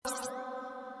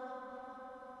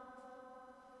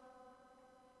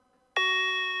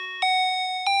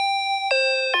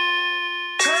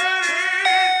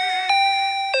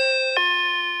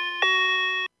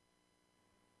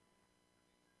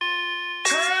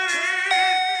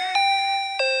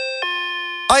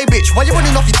Aye bitch, why you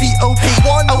running off your T.O.P?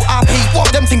 O.R.P.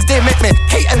 Them things they make me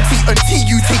KMT and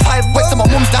T.U.T. I went to my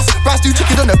mum's, that's brass do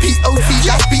chicken on a P.O.T.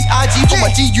 That's B.I.G. for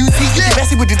my G.U.T. If you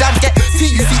messing with the dad, get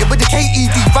T.U.C. with the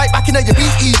K.E.D. Right back in your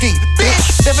B.E.D.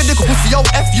 Bitch, never nickel pussy, yo,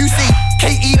 F.U.C.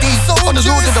 K.E.D. On the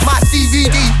road under my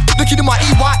C.V.D. Looking at my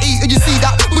E.Y.E. and you see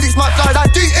that bullets might fly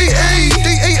like D.E.E.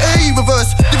 D.E.E.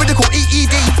 Reverse, lyrical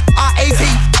E.E.D. R.A.T.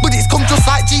 Bullets come just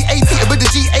like G.A.T. and with the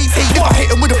G.A.T. If I hit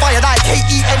him with a fire like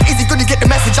K.E.N. Is he gonna get the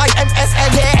message? I.M.S.N.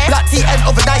 Black T.N.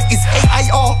 overnight is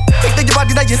A.I.R. Think that your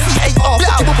body like your C.A.R.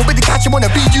 Fuck him up with the catch him on a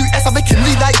B.U.S. I make him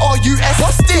lead like R.U.S.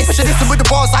 What's this? Specialist with the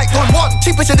bars like Don 1.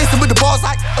 Chief specialist with the bars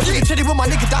like you can chill with my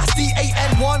nigga, that's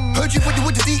D.A.N.1. Heard you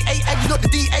with the D.A.N. You not the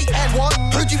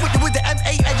D.A.N.1. Heard you with the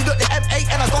M.A.N. You not the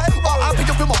M.A.N. I got R.I.P.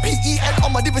 up in my P.E.N.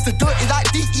 On my lyrics are dirty like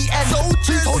D.E.N. So who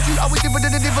told you I was living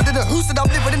in the who said I'm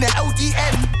living in the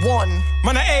L.D.N. 1.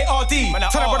 Man, a A.R.D.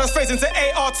 Turn a brother's face into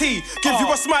A.R.T. Give you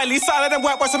a smiley, silent and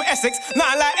white boy some Essex.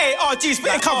 Nothing like A.R.G.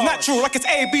 Spitting comes natural like it's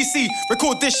A.B.C.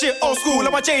 Record this shit old school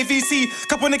like my J.V.C.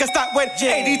 Couple niggas that went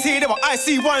A.D.T. They were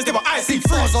I.C.1s, they were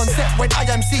I.C.3s. On set when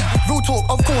I.M.C. Real talk,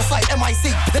 of course, like M.I.C.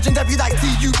 Legendary like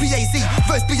T.U.P.A.C.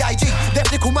 Verse B.I.G.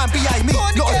 Left nickel man B.I. me.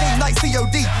 Not a game like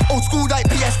C.O.D. Old school like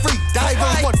PS3.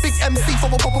 That's one big MC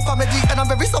from a proper family. And I'm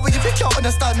very sorry if you can't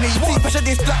understand me. Pressure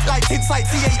this black like tints like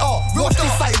T.A.R. Watch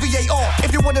this like V.A.R.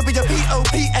 If you wanna be a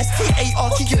P.O.P.S.T.A.R.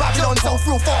 Keep your Babylon self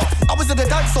real far. I was in the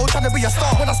dance hall trying to be a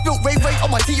star. When I spilt Ray Ray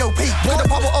on my T.O.P. With the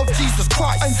power of Jesus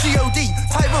Christ and G.O.D.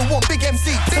 Tyrone 1 big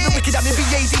MC. Seven wicked I'm in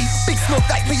B.A.D. Big smoke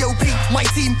like P.O.P. My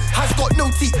team has got no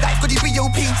teeth like goody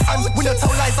B.O.P. And when I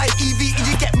tell lies like E.V.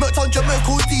 you get murked on your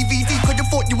Merkle DVD. Cause you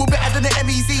thought you were better than the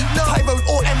M.E.Z. No. Tyrone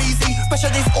or M.E.Z.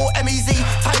 Specialist or M.E.Z.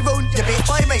 Tyrone, you bitch.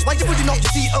 My mate, why you really not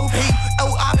T.O.P.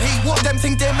 L.R.P. What them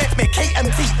things they make me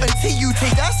KMT and T.U.T.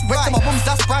 That's right. To my mum's,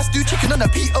 that's brass do chicken on a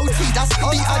P.O.T. That's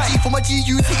B.I.G. for my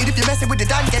G.U.T. And if you're messing with the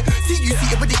Dan, get T.U.C.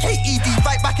 with the K.E.D.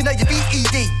 Right back in your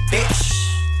B.E.D. Bitch.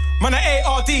 Man, a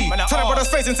A.R.D. Turn a brother's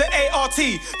face into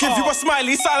A.R.T. Give you a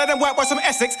smiley, silent and white boy some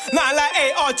Essex. Nothing like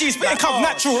A.R.G. Spitting comes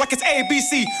natural like it's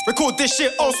A.B.C. Record this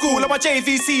shit old school like my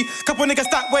J.V.C. Couple niggas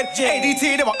that went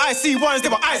A.D.T. They were I.C.1s, they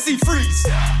were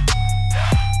I.C.3s.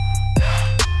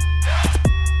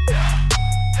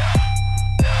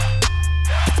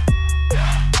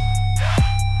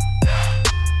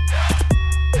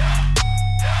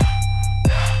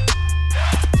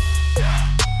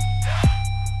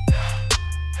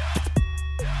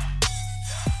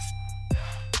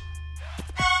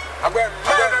 I'm wearing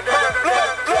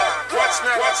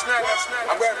what's next?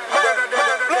 I'm wearing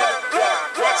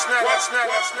what's next? I'm wearing what's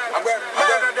next? I'm wearing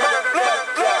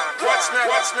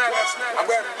what's next? I'm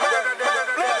wearing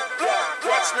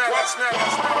what's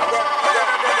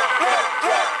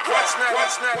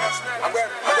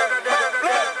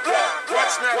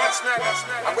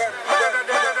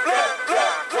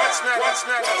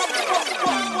next?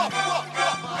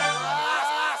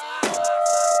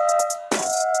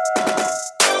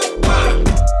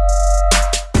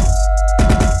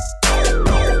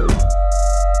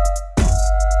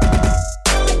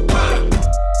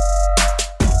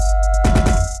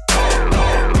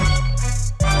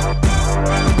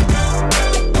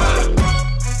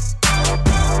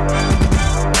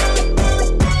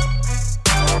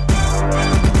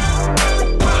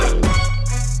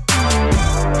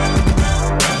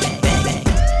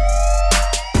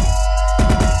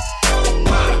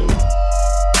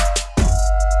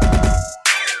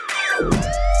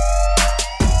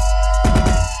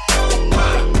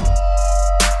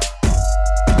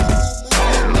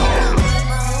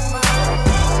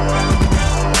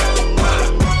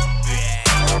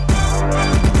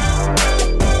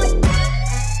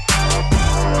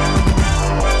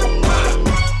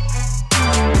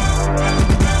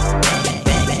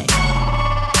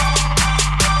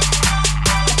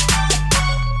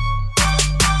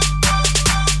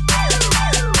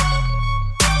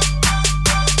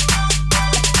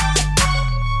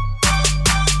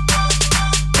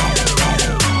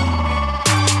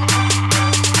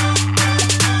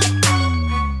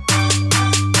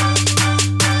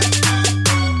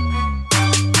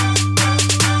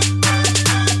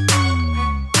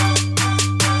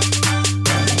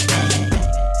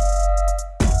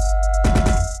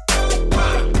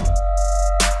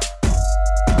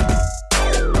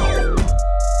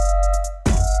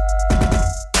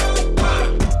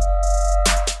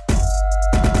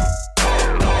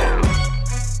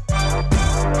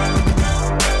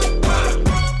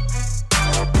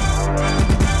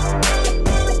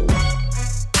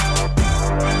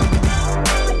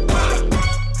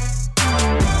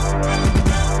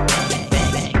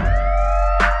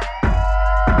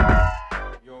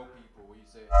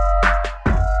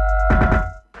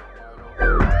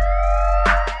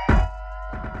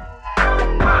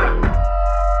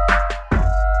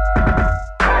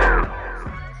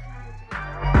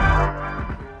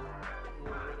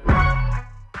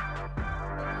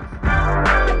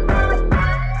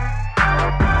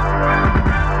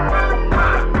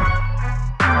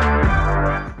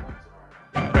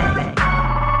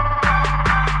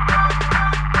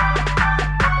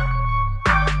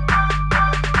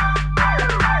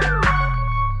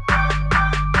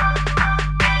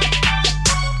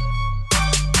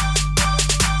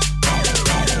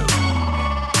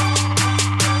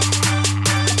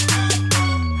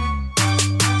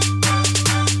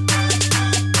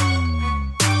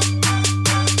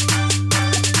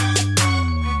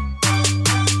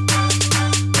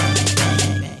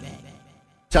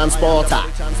 Transporter.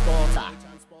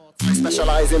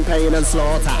 Specialize in pain and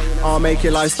slaughter. I'll make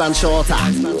your lifespan shorter.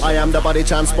 I am the body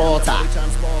transporter.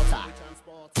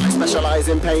 Specialize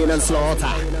in pain and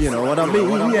slaughter. You know what I mean?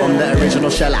 Yeah. I'm the original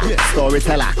sheller,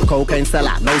 storyteller, cocaine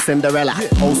seller, no Cinderella.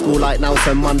 Old school like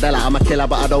Nelson Mandela. I'm a killer,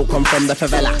 but I don't come from the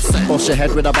favela. Bust your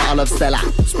head with a bottle of Stella.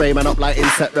 Spray man up like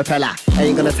insect repeller.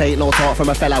 Ain't gonna take no talk from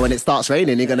a fella. When it starts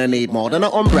raining, you're gonna need more than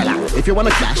an umbrella. If you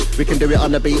wanna clash, we can do it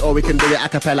on the beat or we can do it a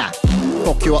cappella.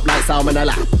 Fuck you up like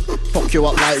salmonella. Fuck you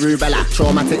up like rubella.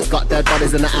 Traumatics got dead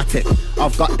bodies in the attic.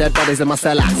 I've got dead bodies in my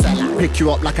cellar. Pick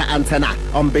you up like an antenna.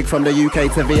 I'm big from the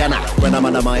UK to Vienna. When I'm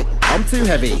on the mic, I'm too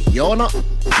heavy. You're not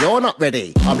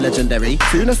ready. I'm legendary,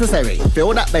 too necessary.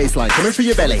 Feel that bassline coming through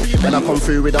your belly. When I come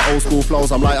through with the old school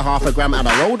flows, I'm like half a gram and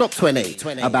I rolled up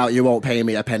 20. About you won't pay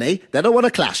me a penny. They don't want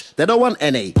to clash, they don't want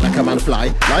any. Like a man fly,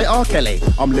 like R. Kelly.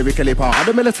 I'm lyrically part of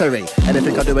the military.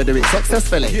 Anything I do it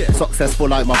successfully. Successful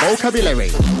like my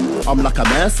vocabulary. I'm like a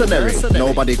mercenary.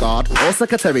 No bodyguard or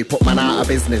secretary. Put man out of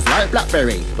business like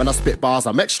Blackberry. When I spit bars,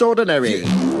 I'm extraordinary.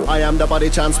 I am the body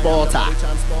transporter.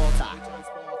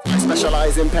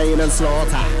 Specialize in pain and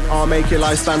slaughter. I'll make your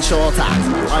lifespan shorter.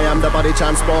 I am the body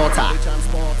transporter.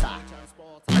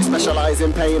 Specialize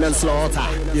in pain and slaughter.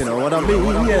 You know what I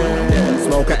mean? Yeah.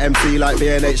 Smoke a MC like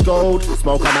B&H Gold.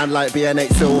 Smoke a man like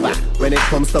B&H Silver. When it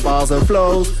comes to bars and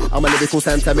flows, I'm a lyrical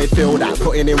centre midfielder.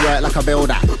 Putting in work like a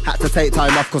builder. Had to take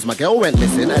time off cause my girl went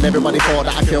missing and everybody thought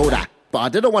that I killed her. But I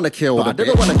didn't want to kill the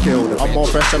bitch. I'm more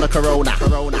fresh than a Corona.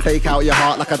 Take out your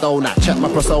heart like a donut. Check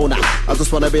my persona. I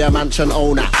just want to be a mansion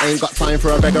owner. Ain't got time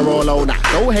for a beggar or loner.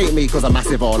 Don't hate me cause I'm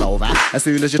massive all over. As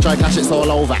soon as you try clash, it's all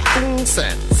over.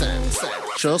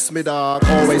 Trust me, dog.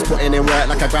 Always putting in work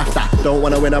like a grafter. Don't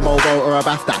want to win a Bobo or a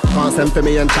BAFTA. Can't send for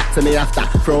me and chat to me after.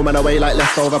 Throw man away like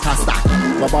leftover pasta.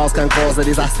 My bars can cause a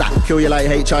disaster. Kill you like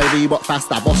HIV but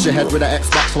faster. Boss your head with an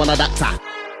Xbox One adapter.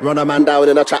 Run a man down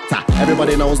in a tractor.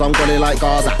 Everybody knows I'm gully like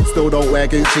Gaza. Still don't wear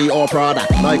Gucci or Prada.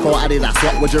 Nike or Adidas,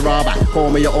 what would you rather?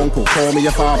 Call me your uncle, call me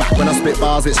your father. When I spit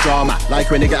bars, it's drama. Like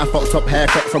when you get a fucked up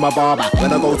haircut from a barber.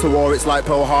 When I go to war, it's like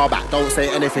Pearl Harbor. Don't say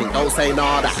anything, don't say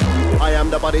nada. I am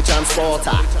the body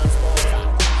transporter.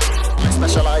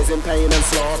 Specialize in pain and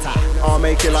slaughter. I'll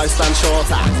make your lifespan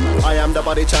shorter. I am the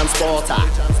body transporter.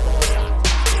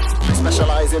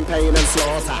 Specialize in pain and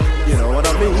slaughter. You know what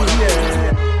I mean?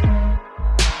 Yeah.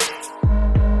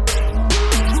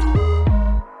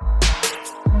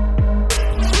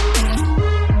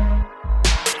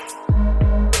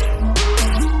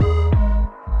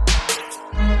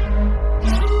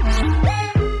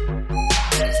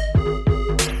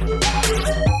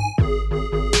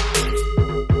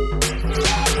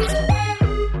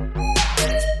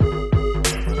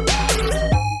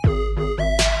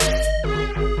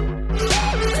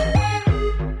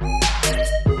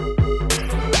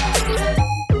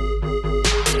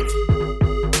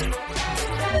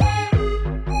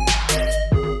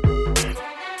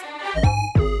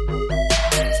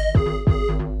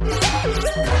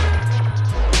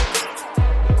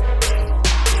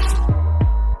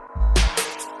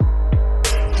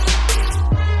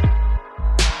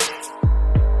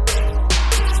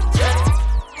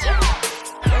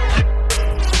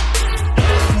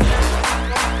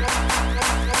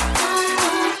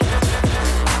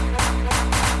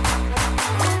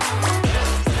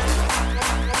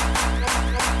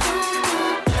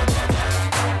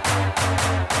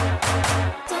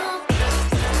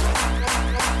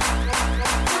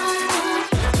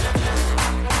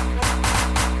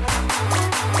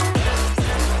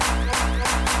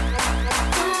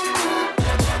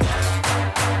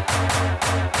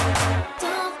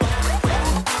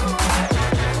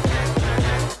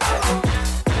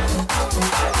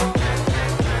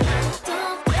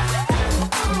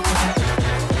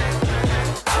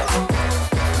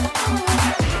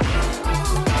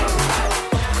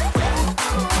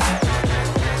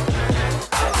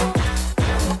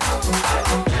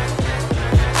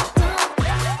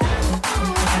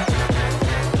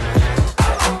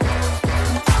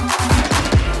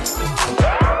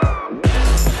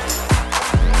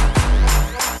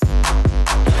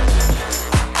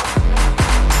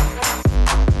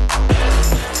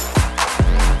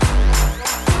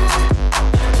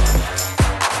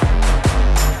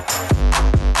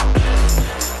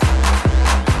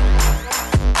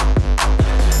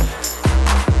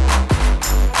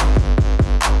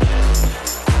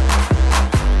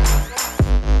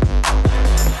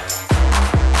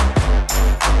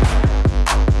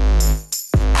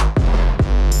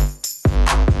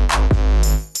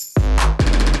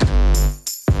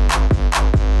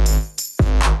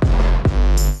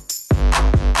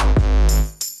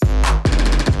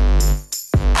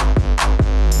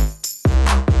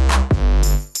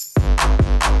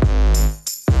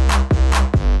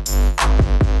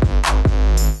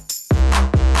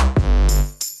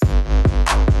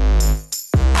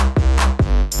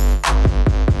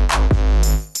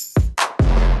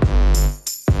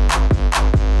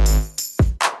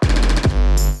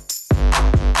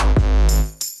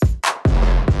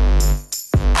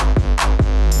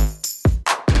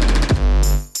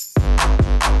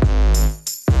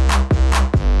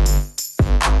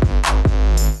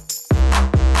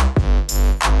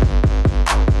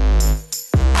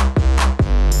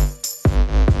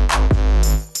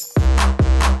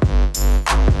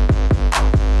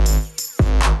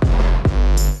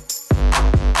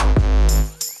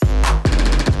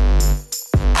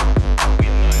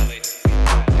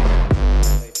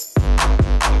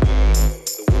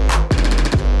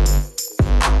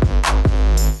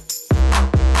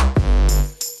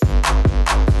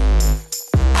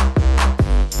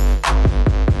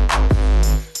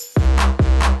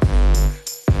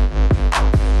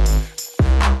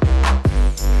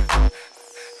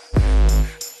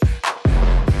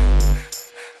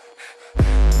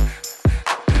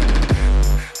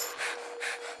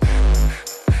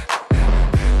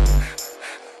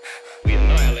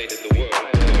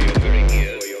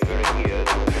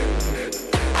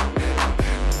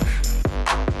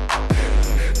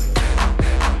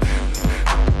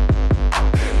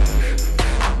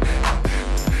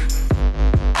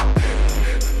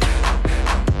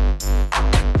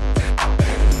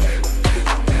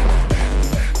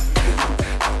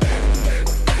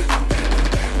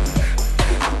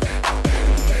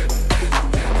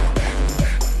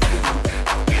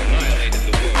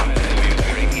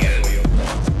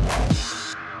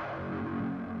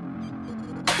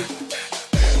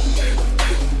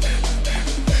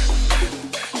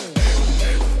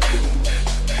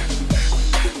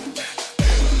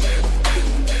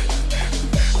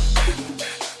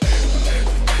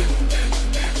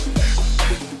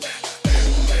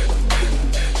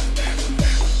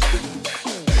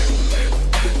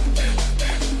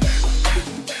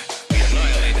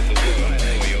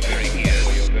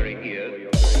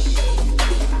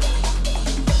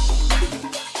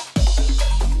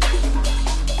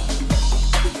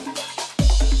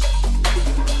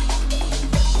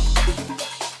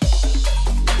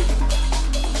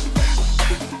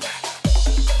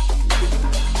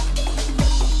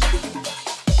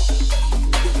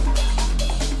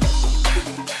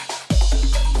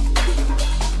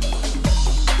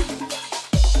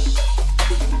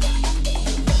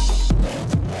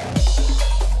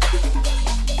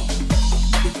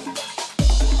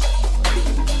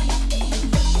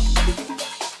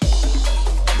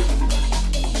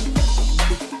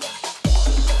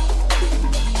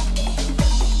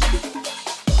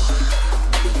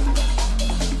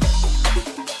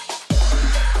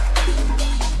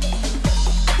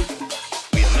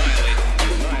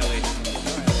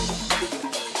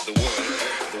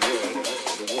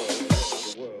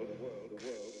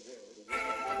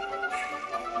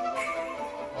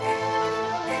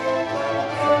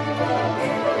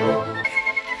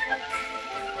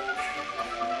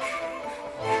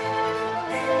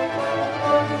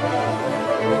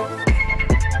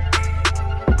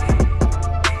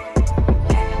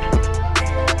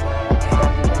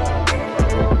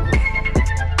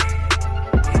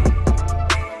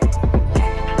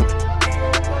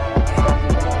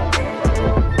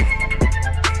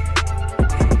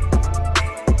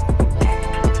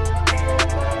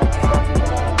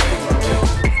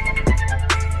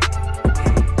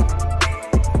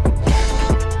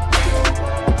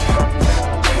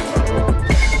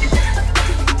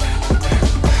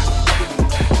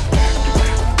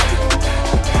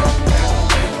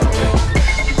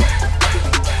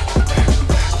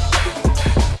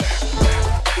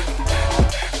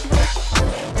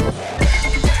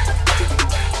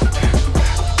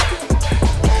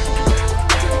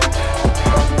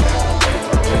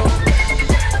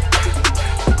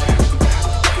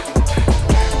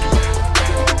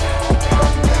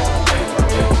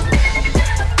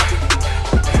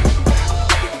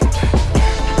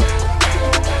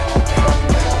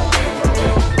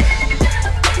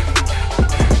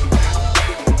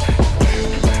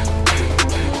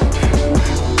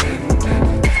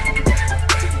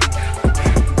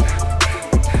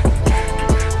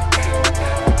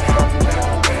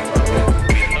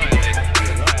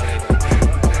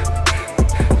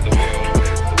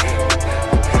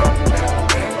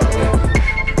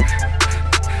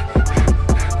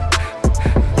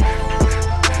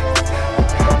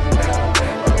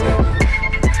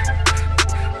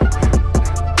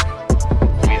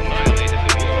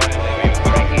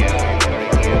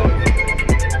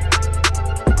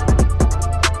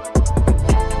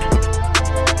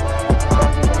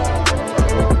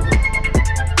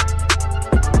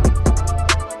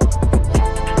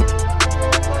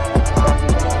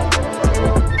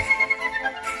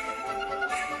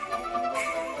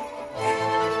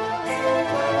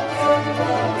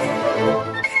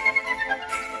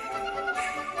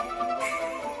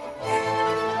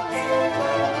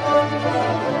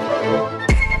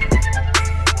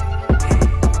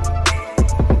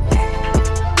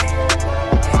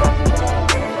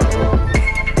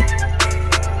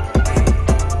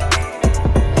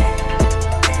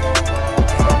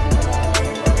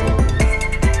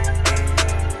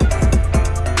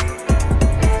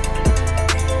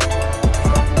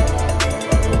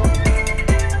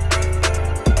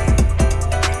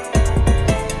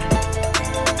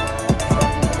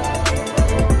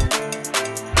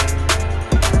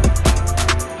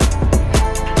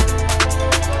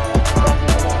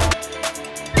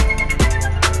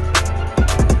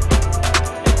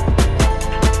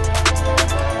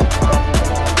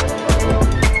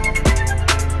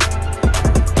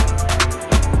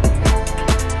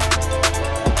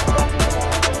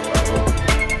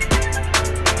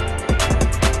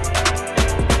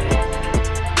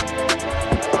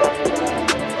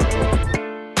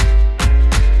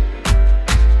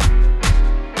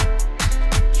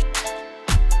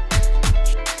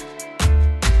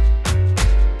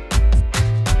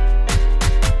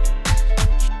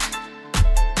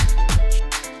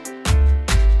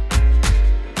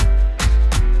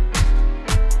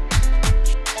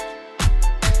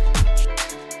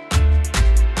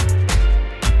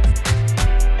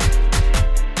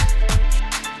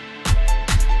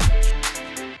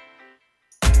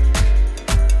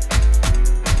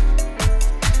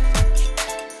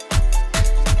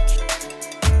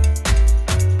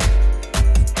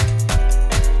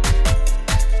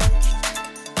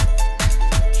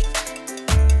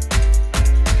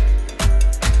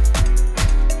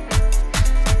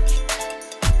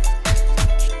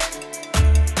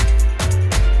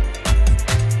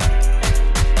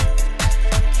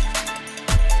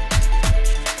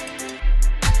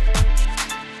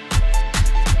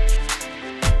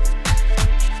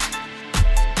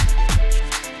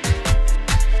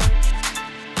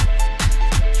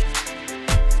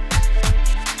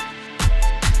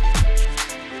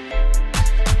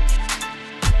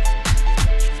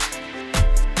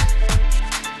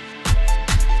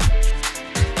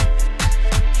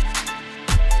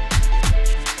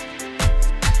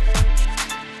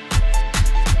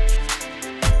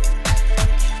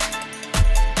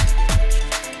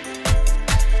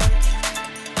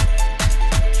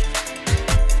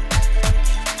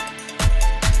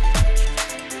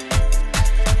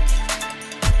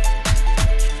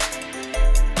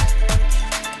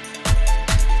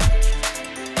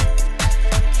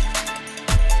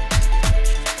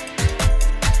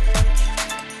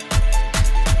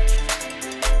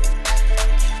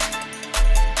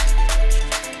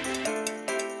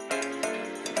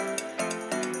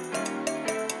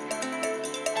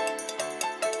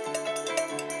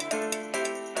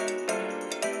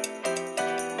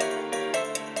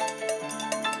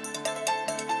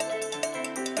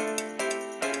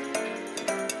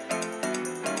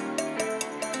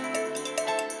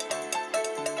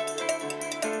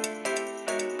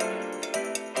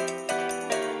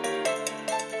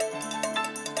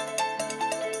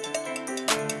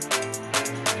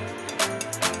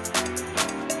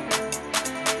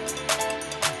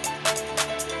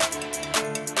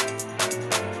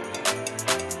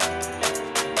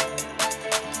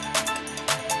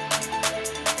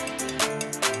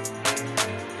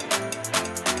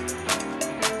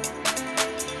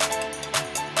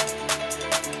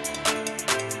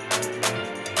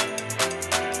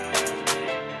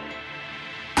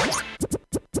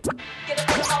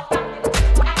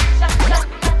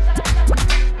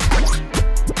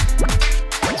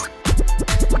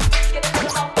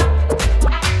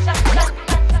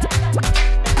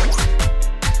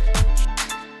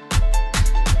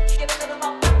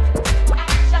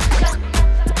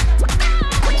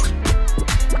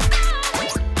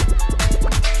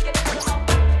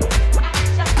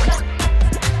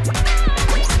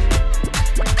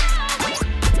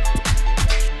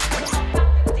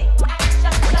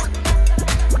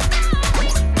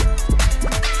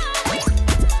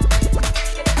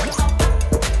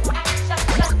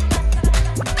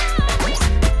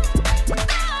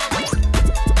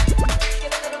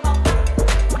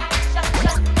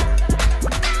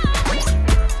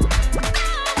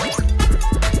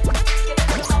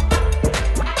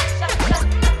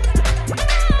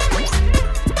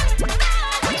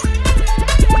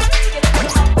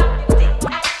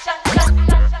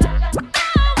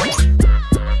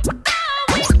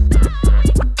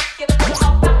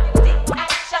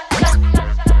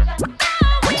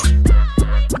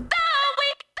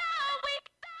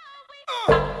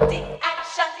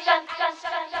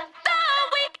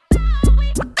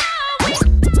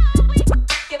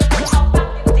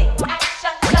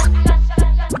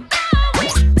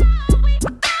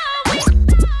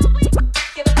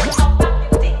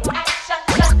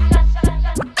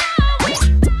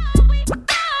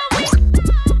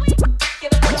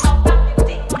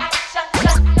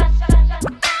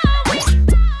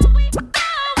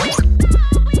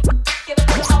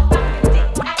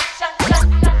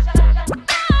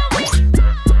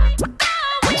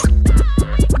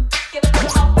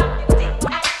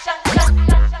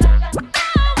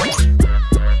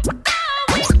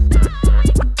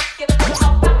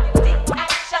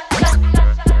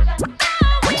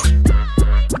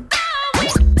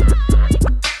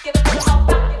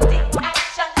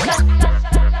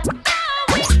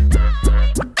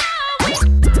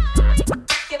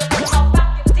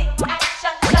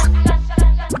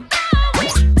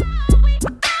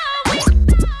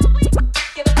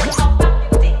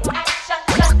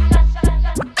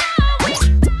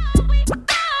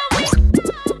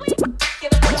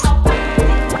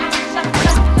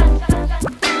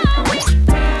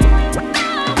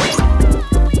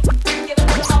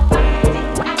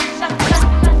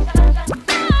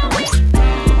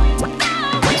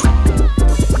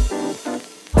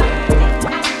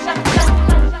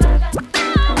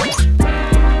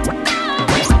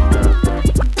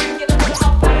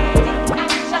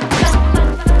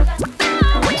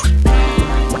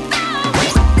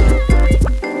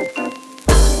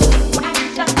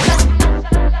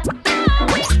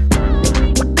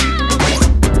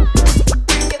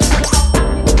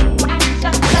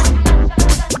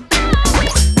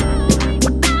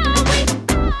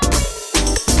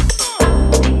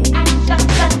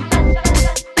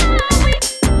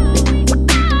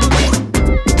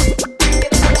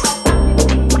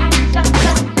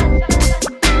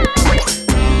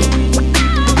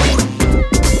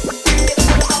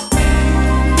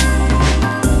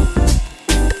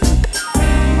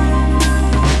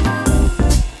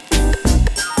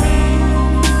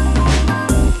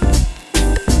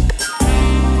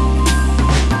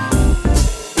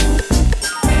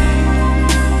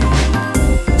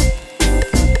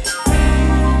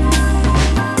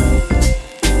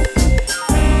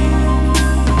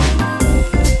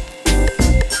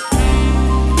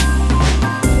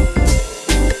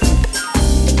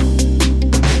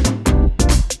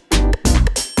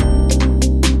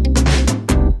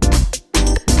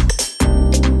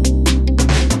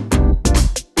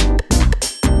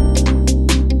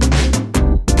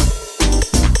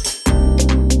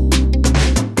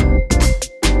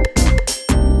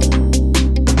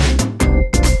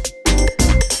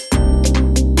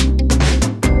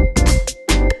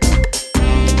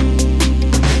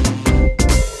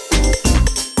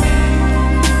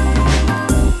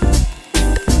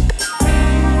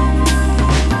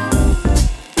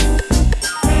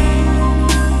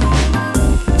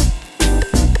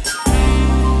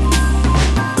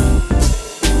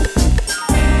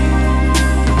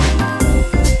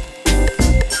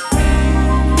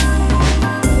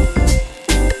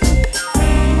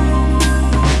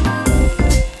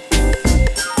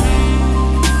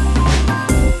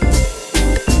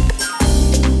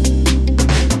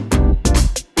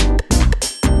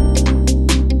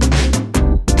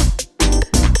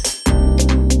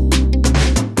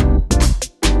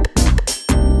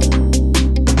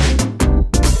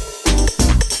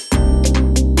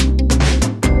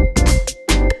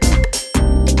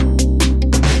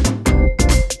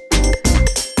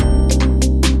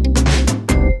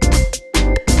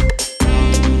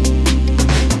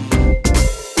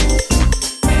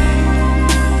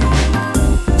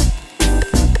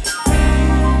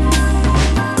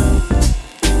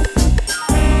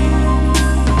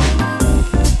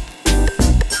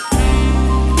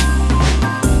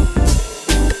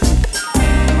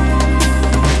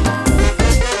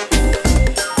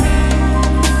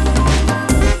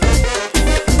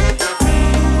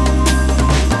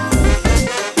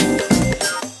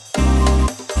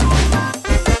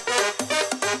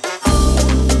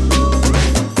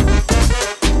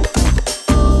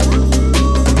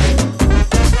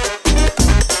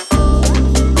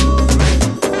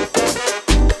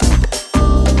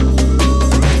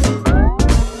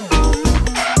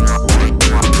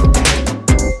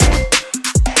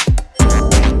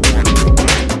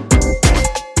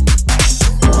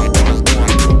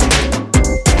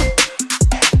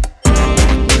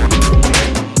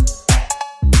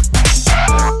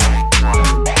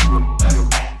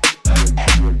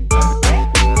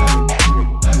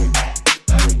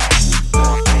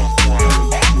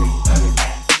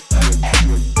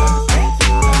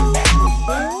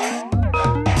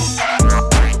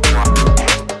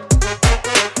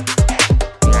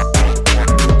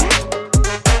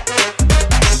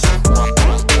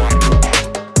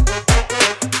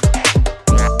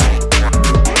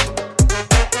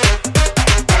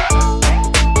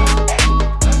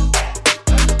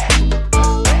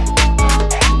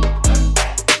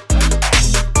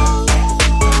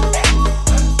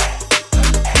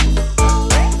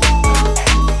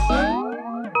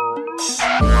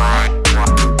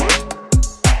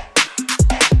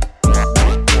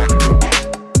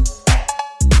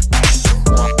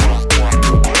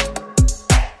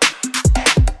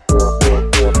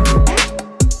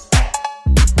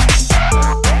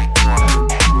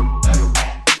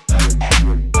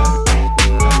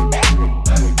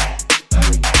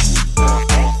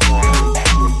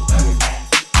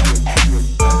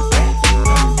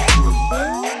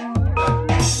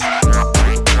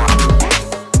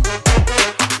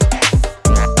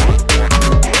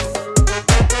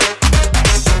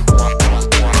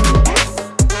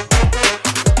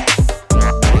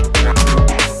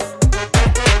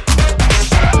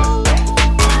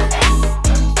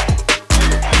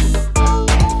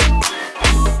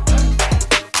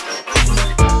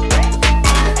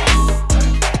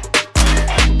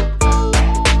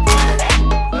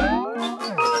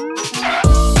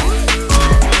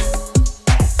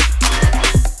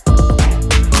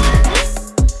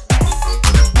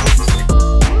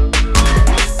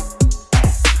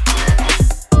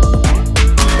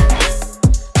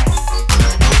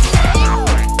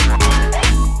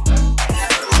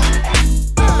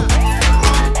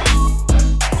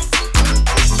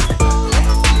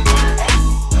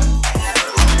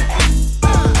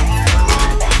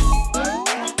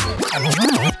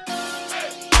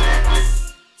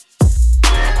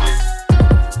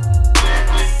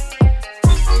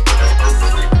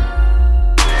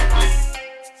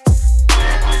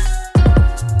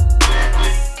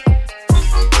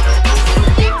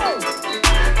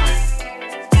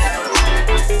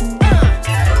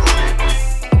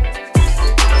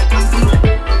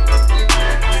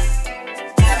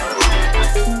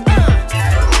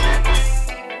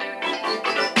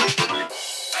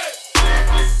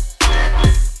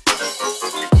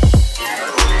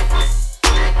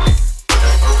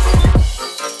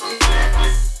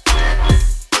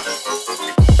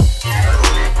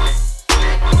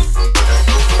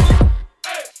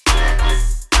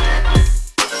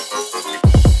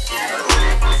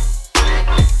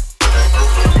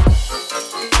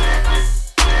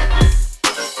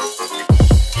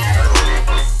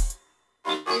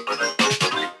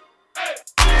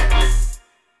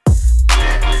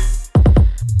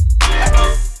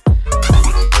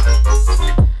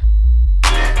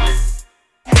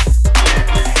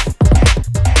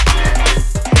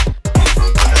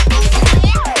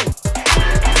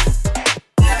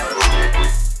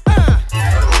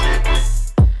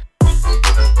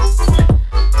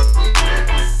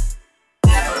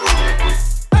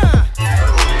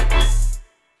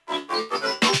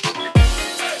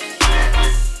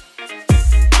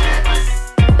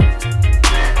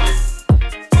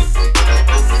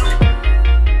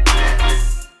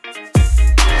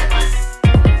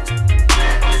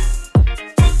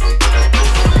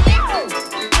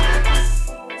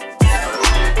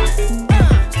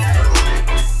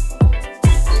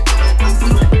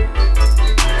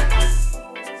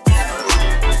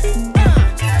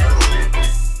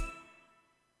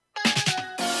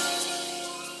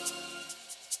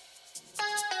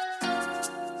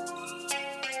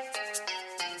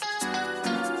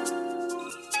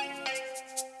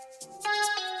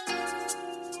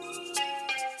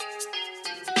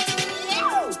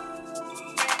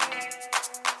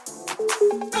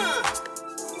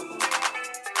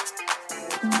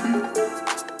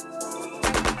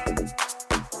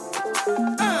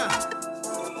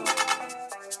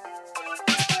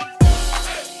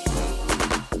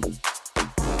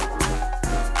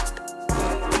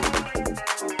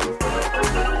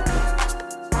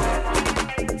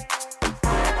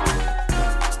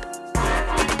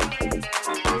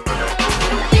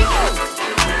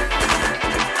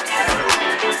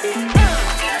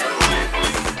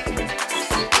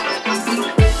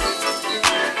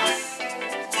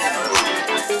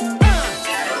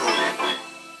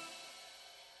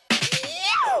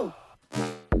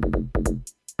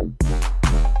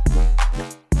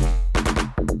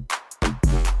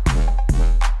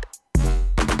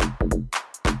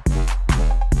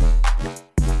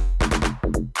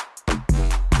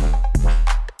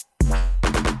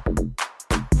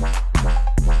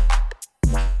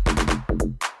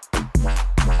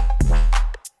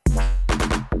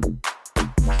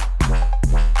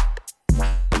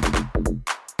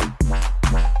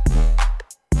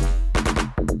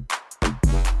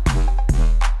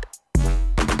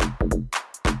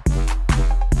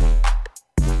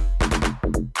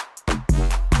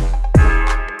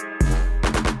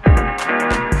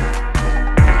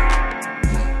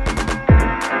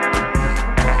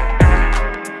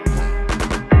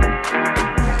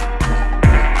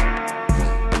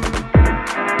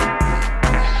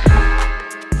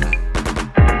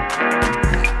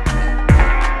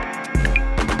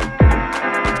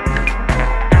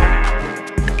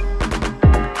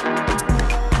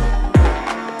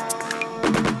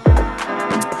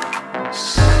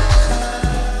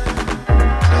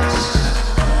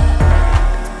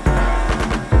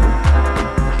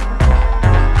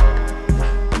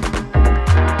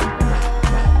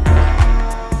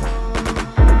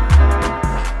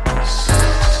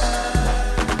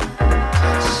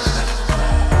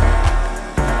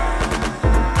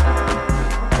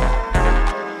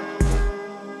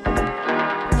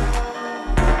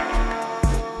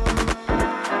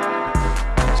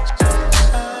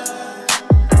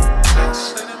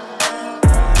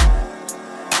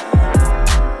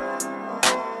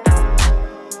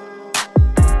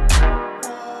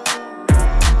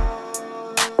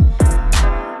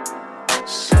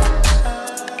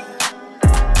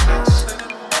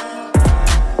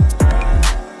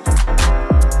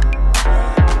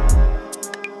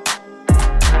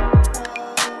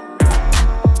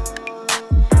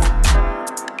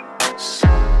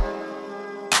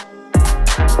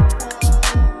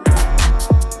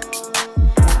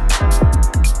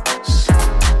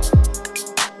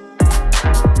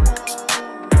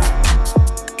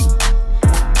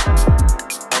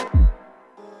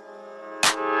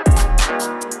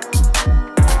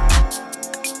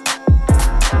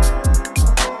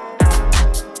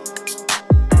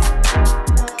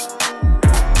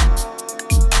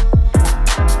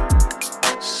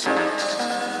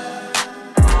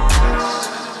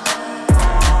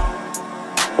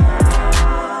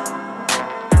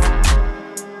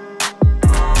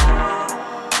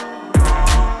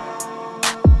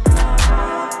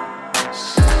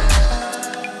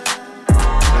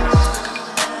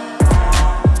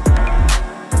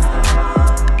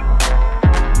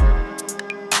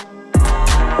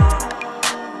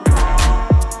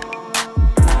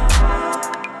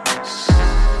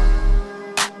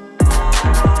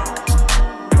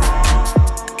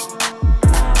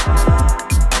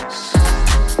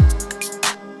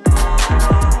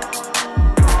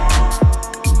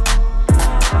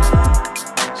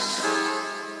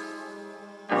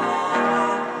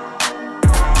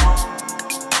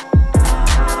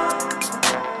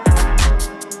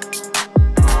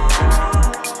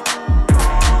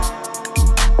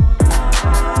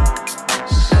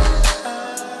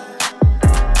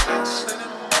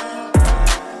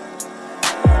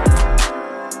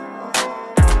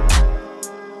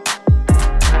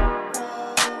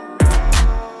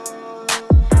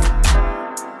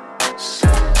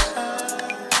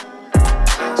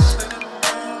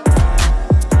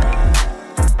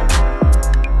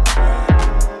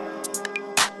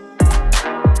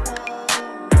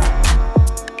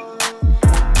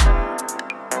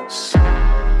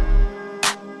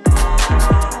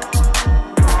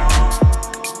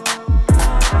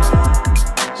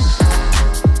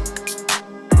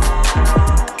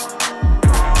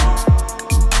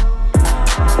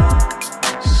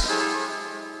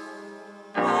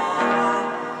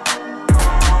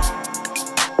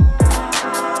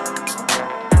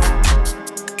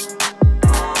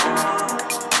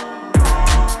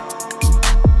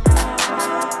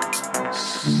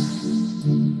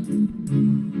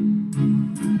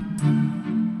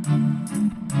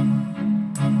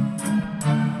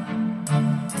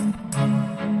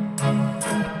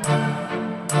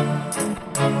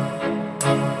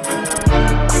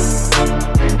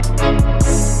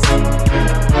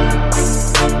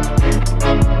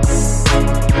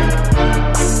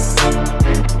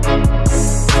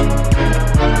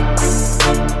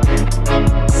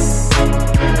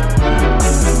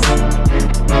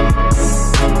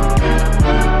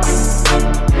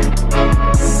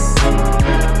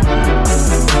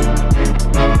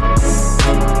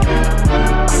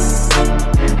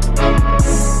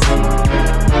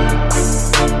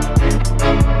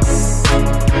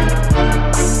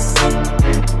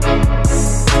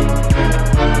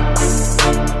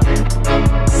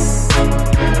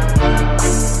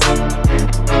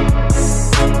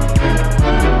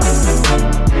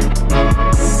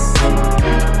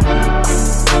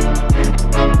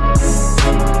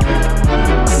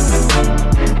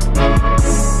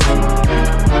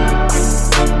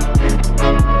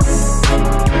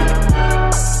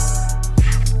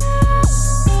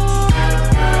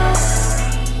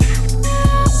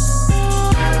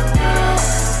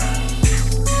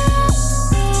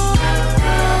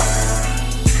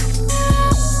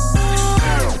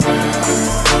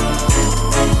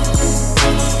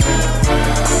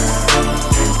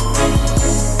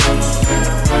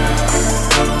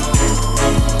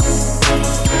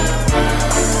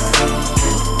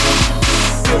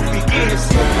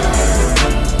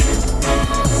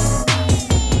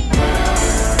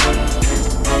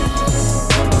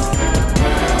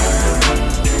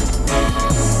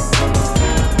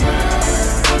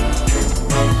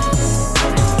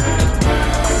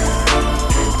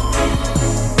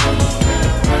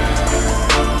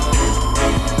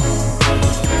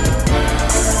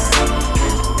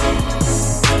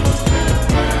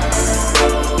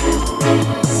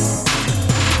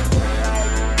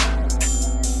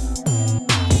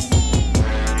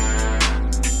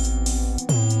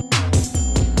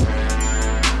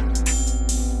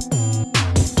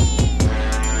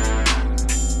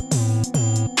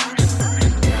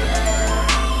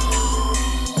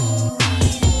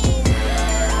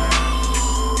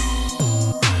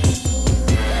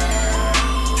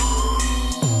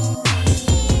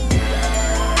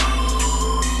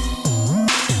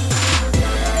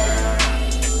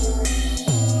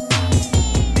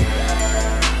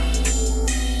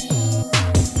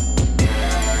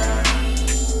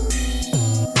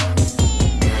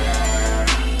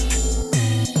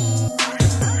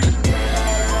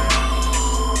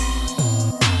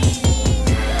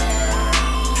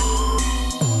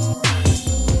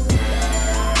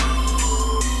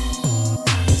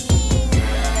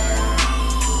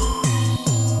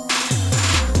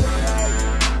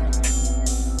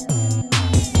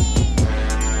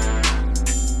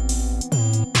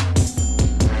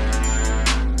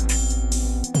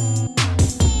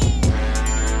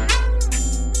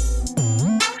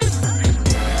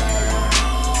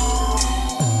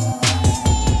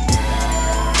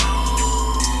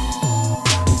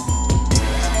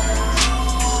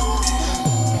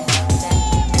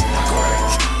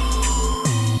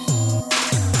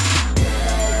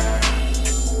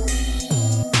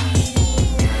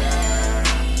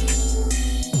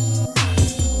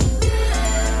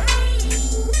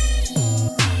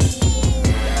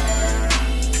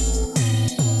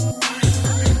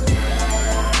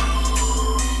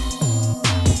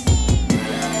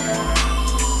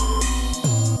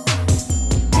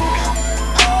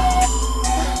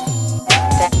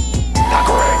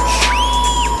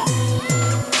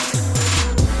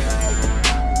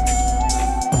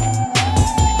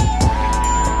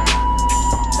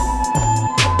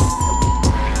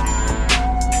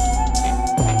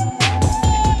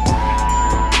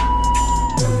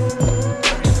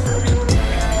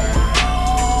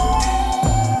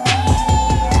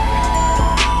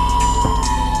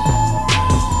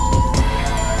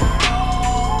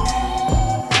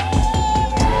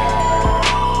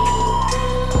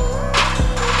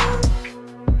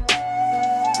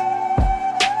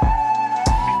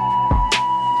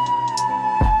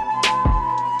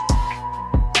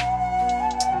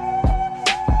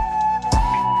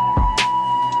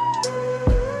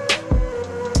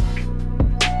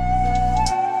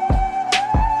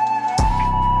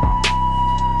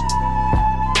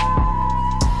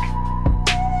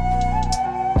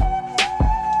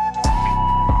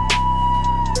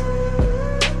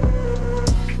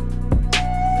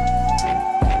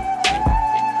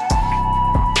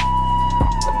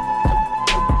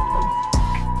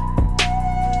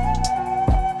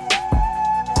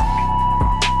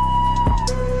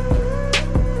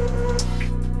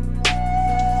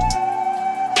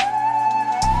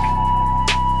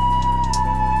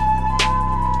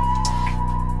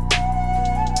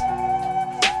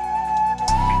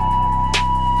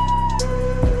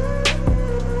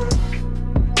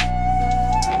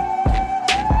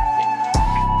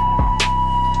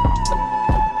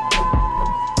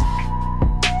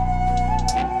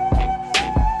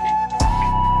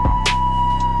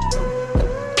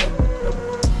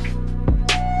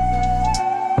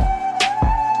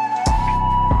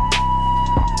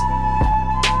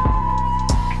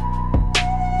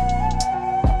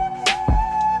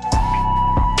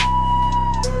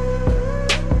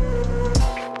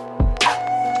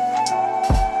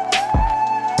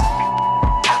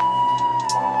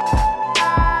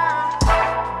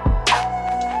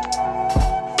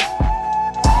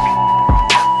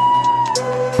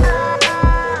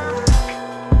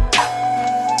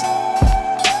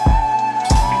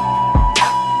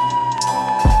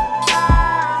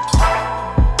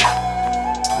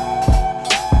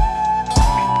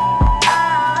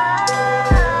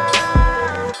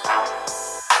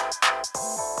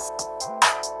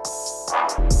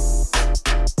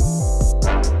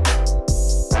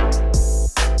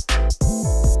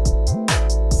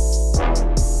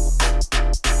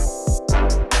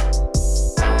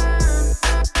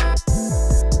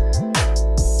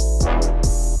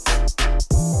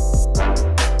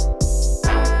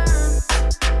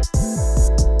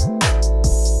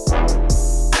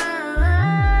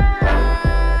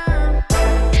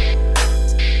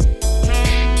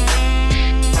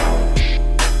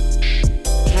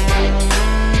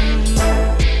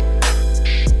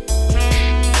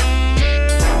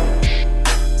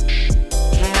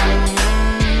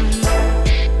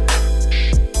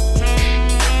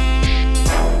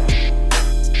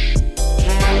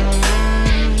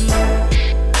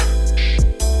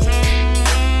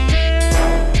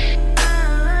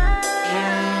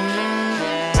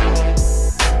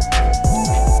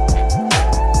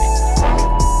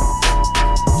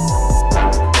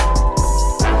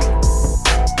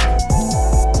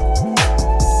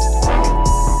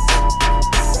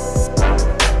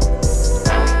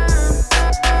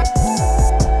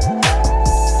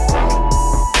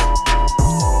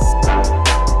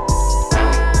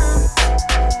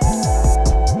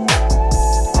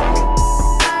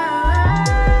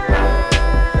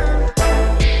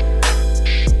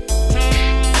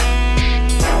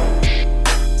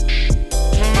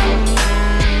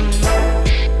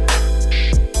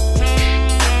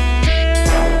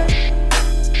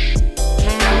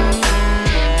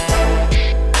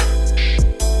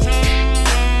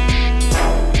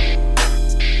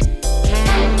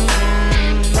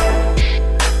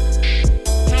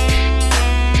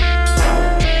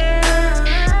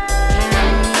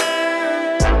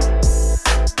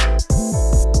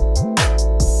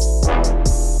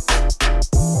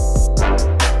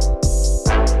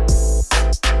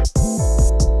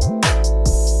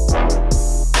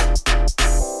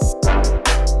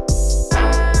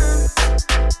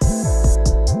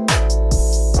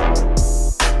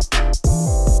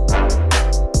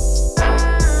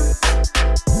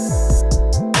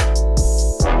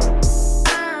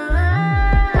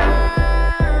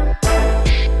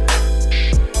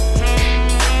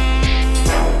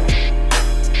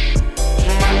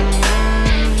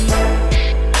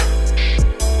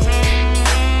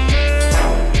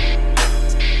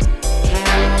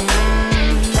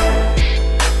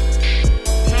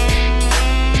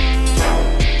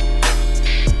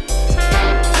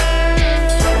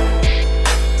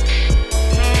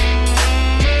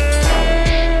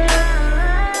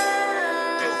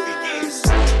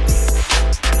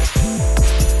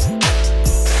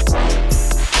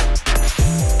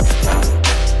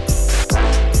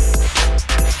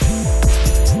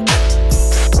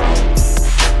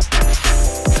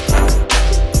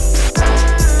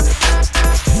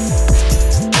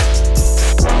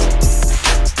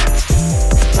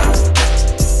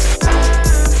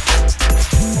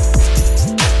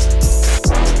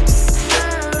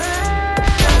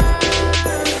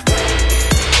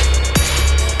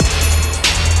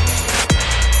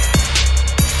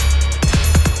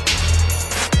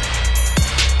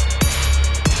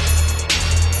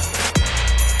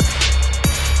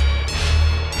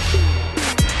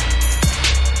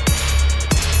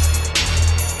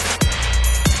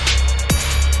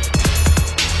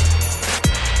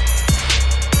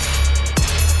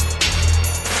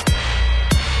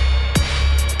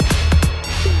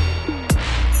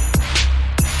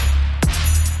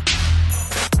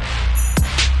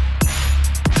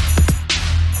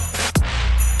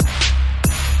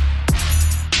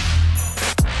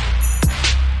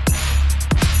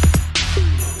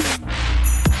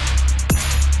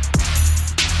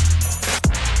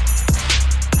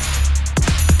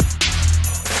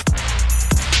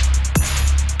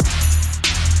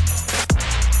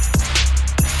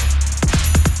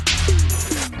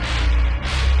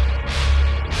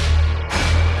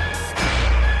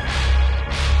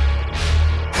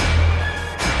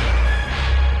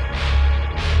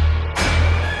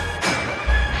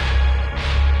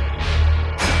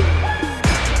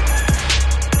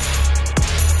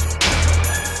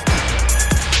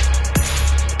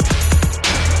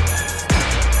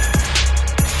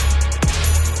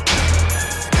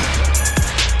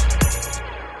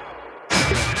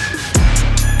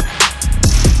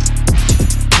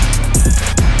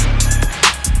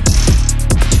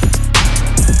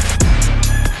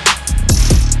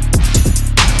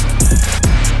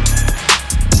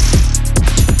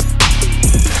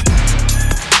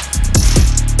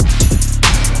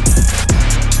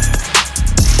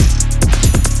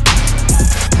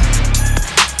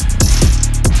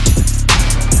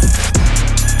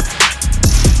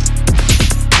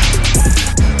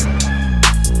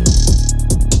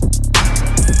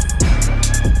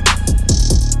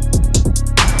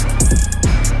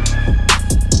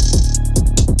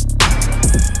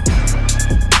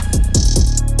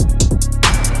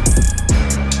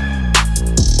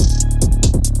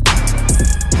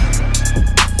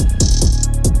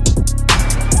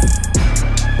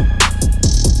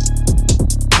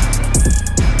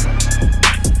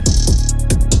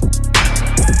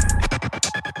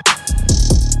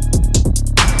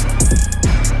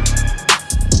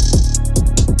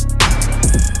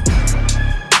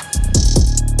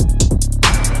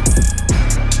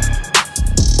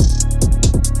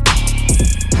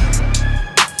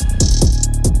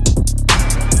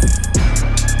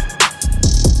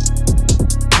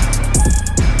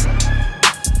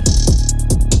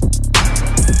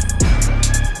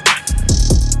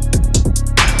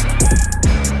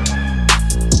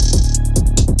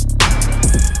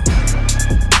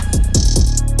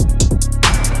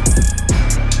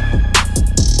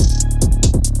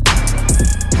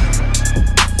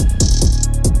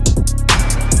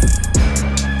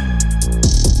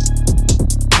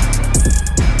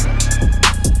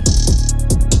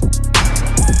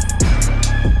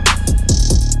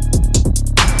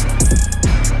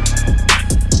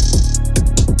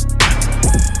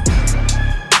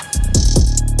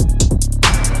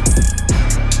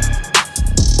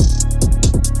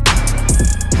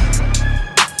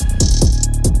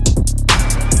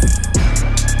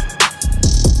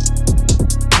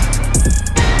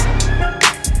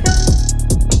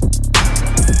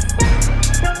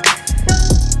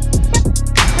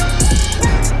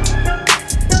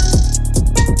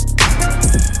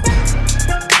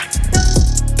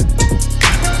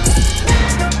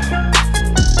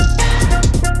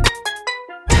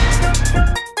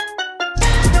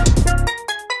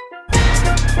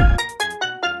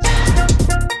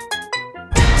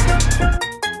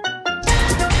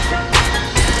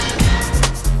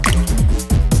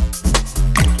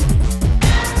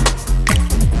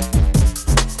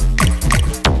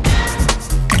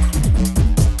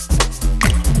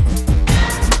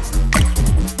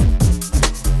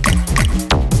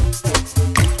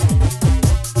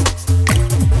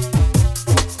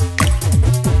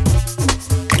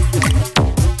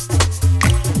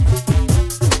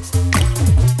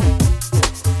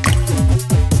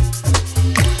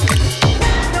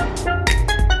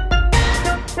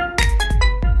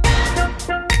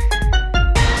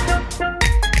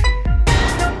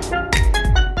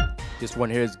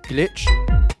 here is Glitch,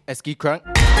 Esky Crank.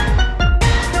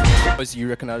 Obviously you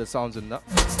recognize the sounds in that.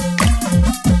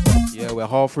 Yeah, we're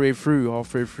halfway through.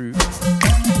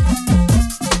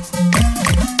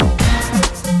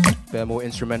 Bare more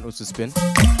instrumentals to spin.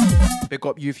 Pick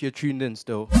up you if you're tuned in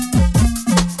still.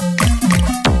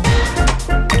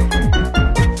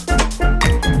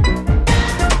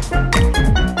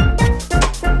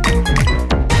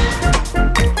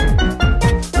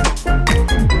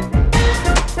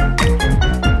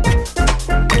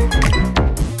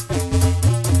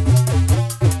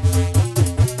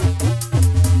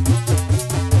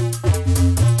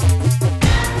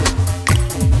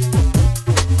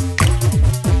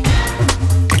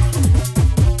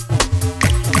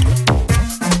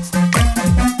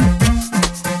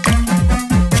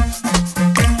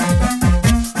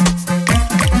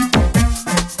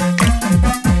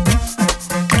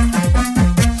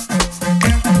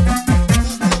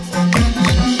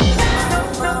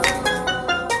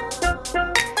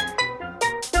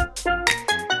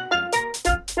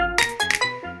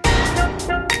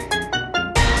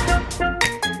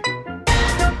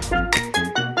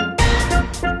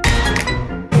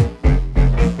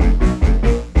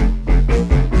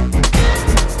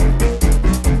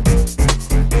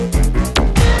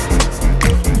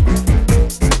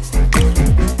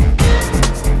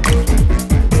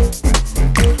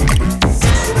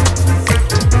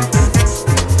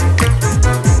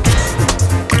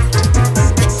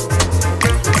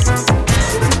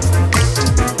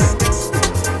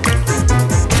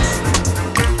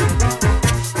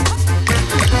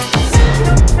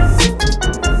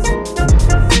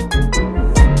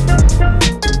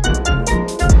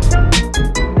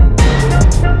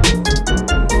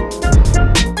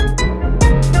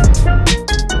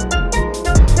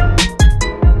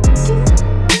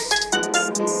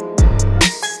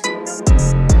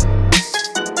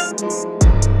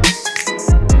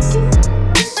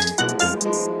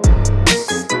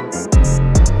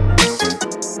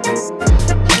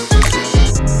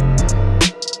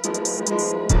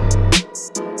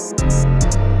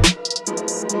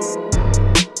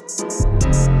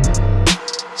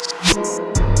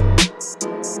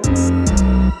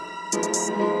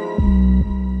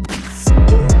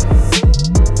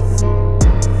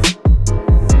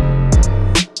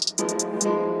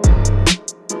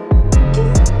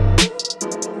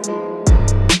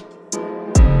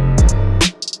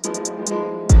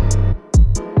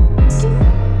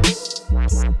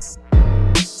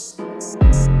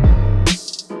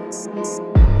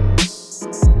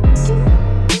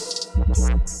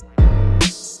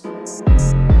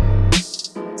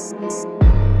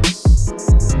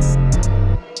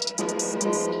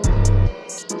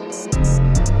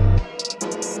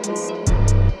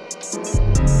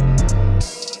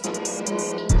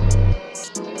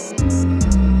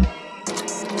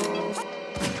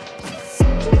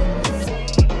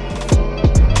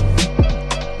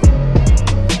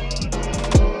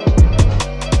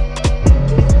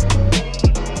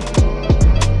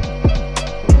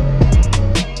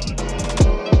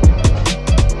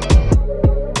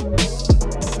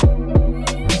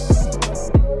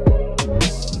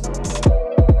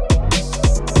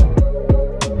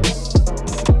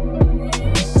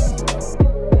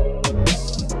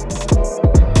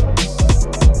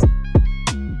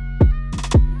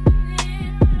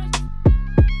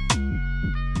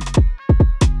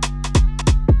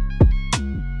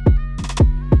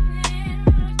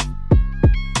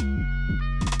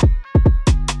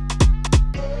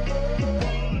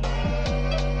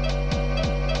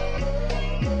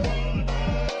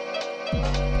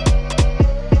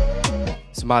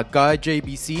 My guy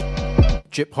JBC,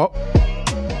 Jip Hop.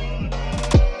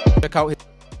 Check out his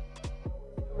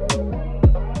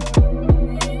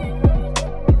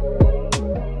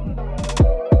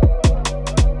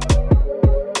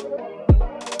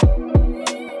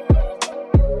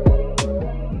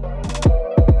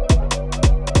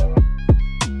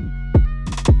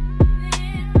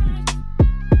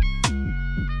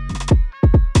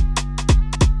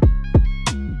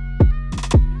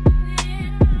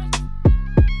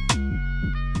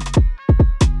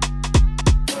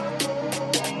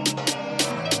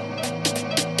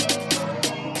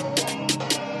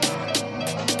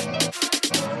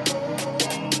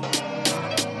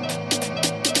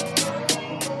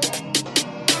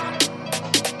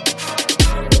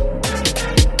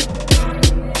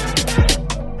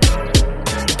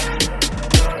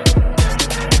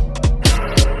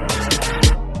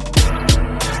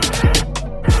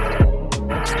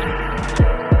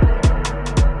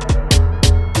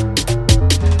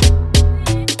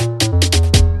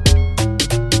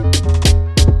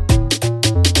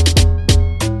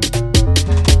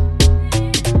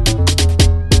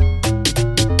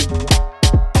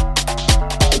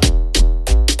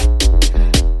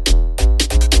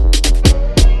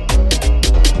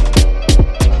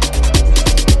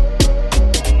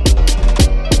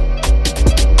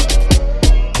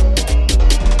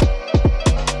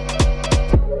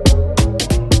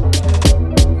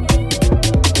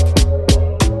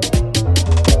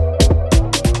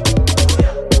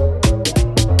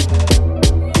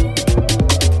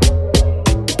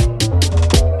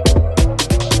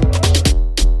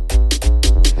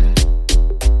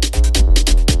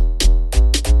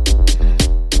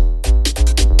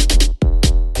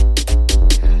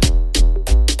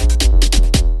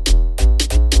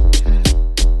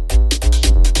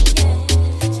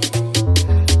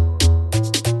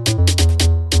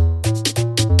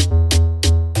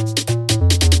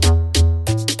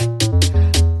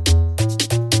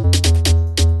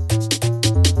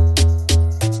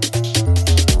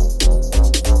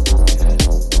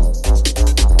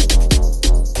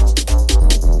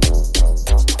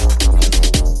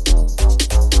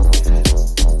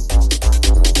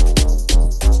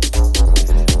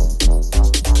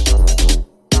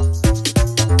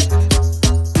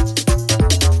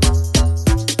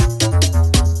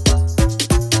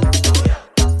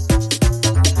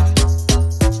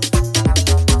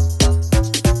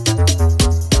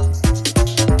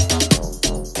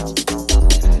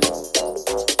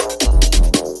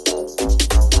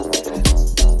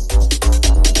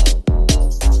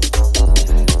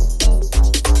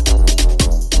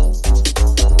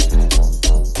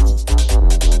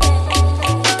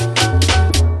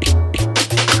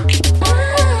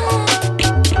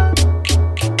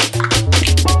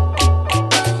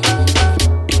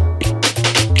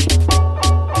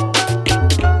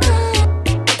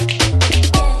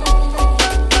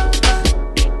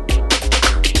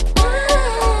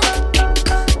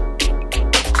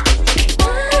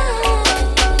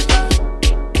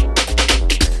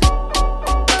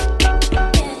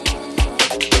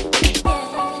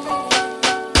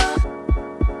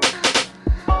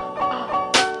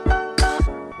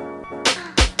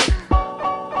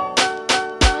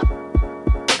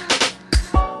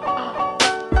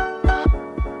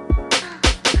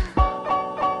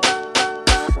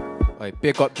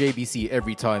Big up JBC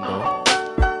every time though.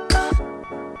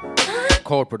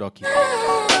 Cold production.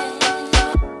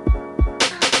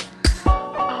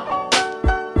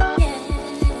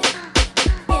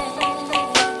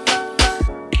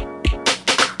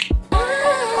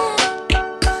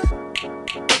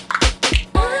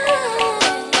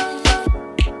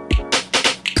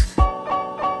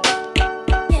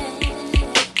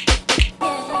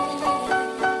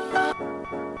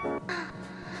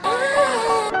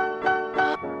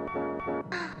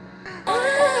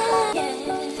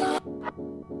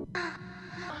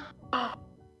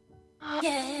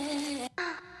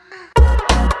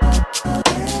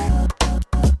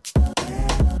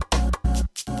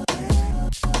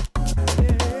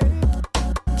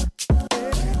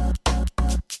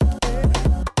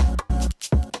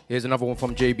 Here's another one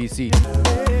from JBC.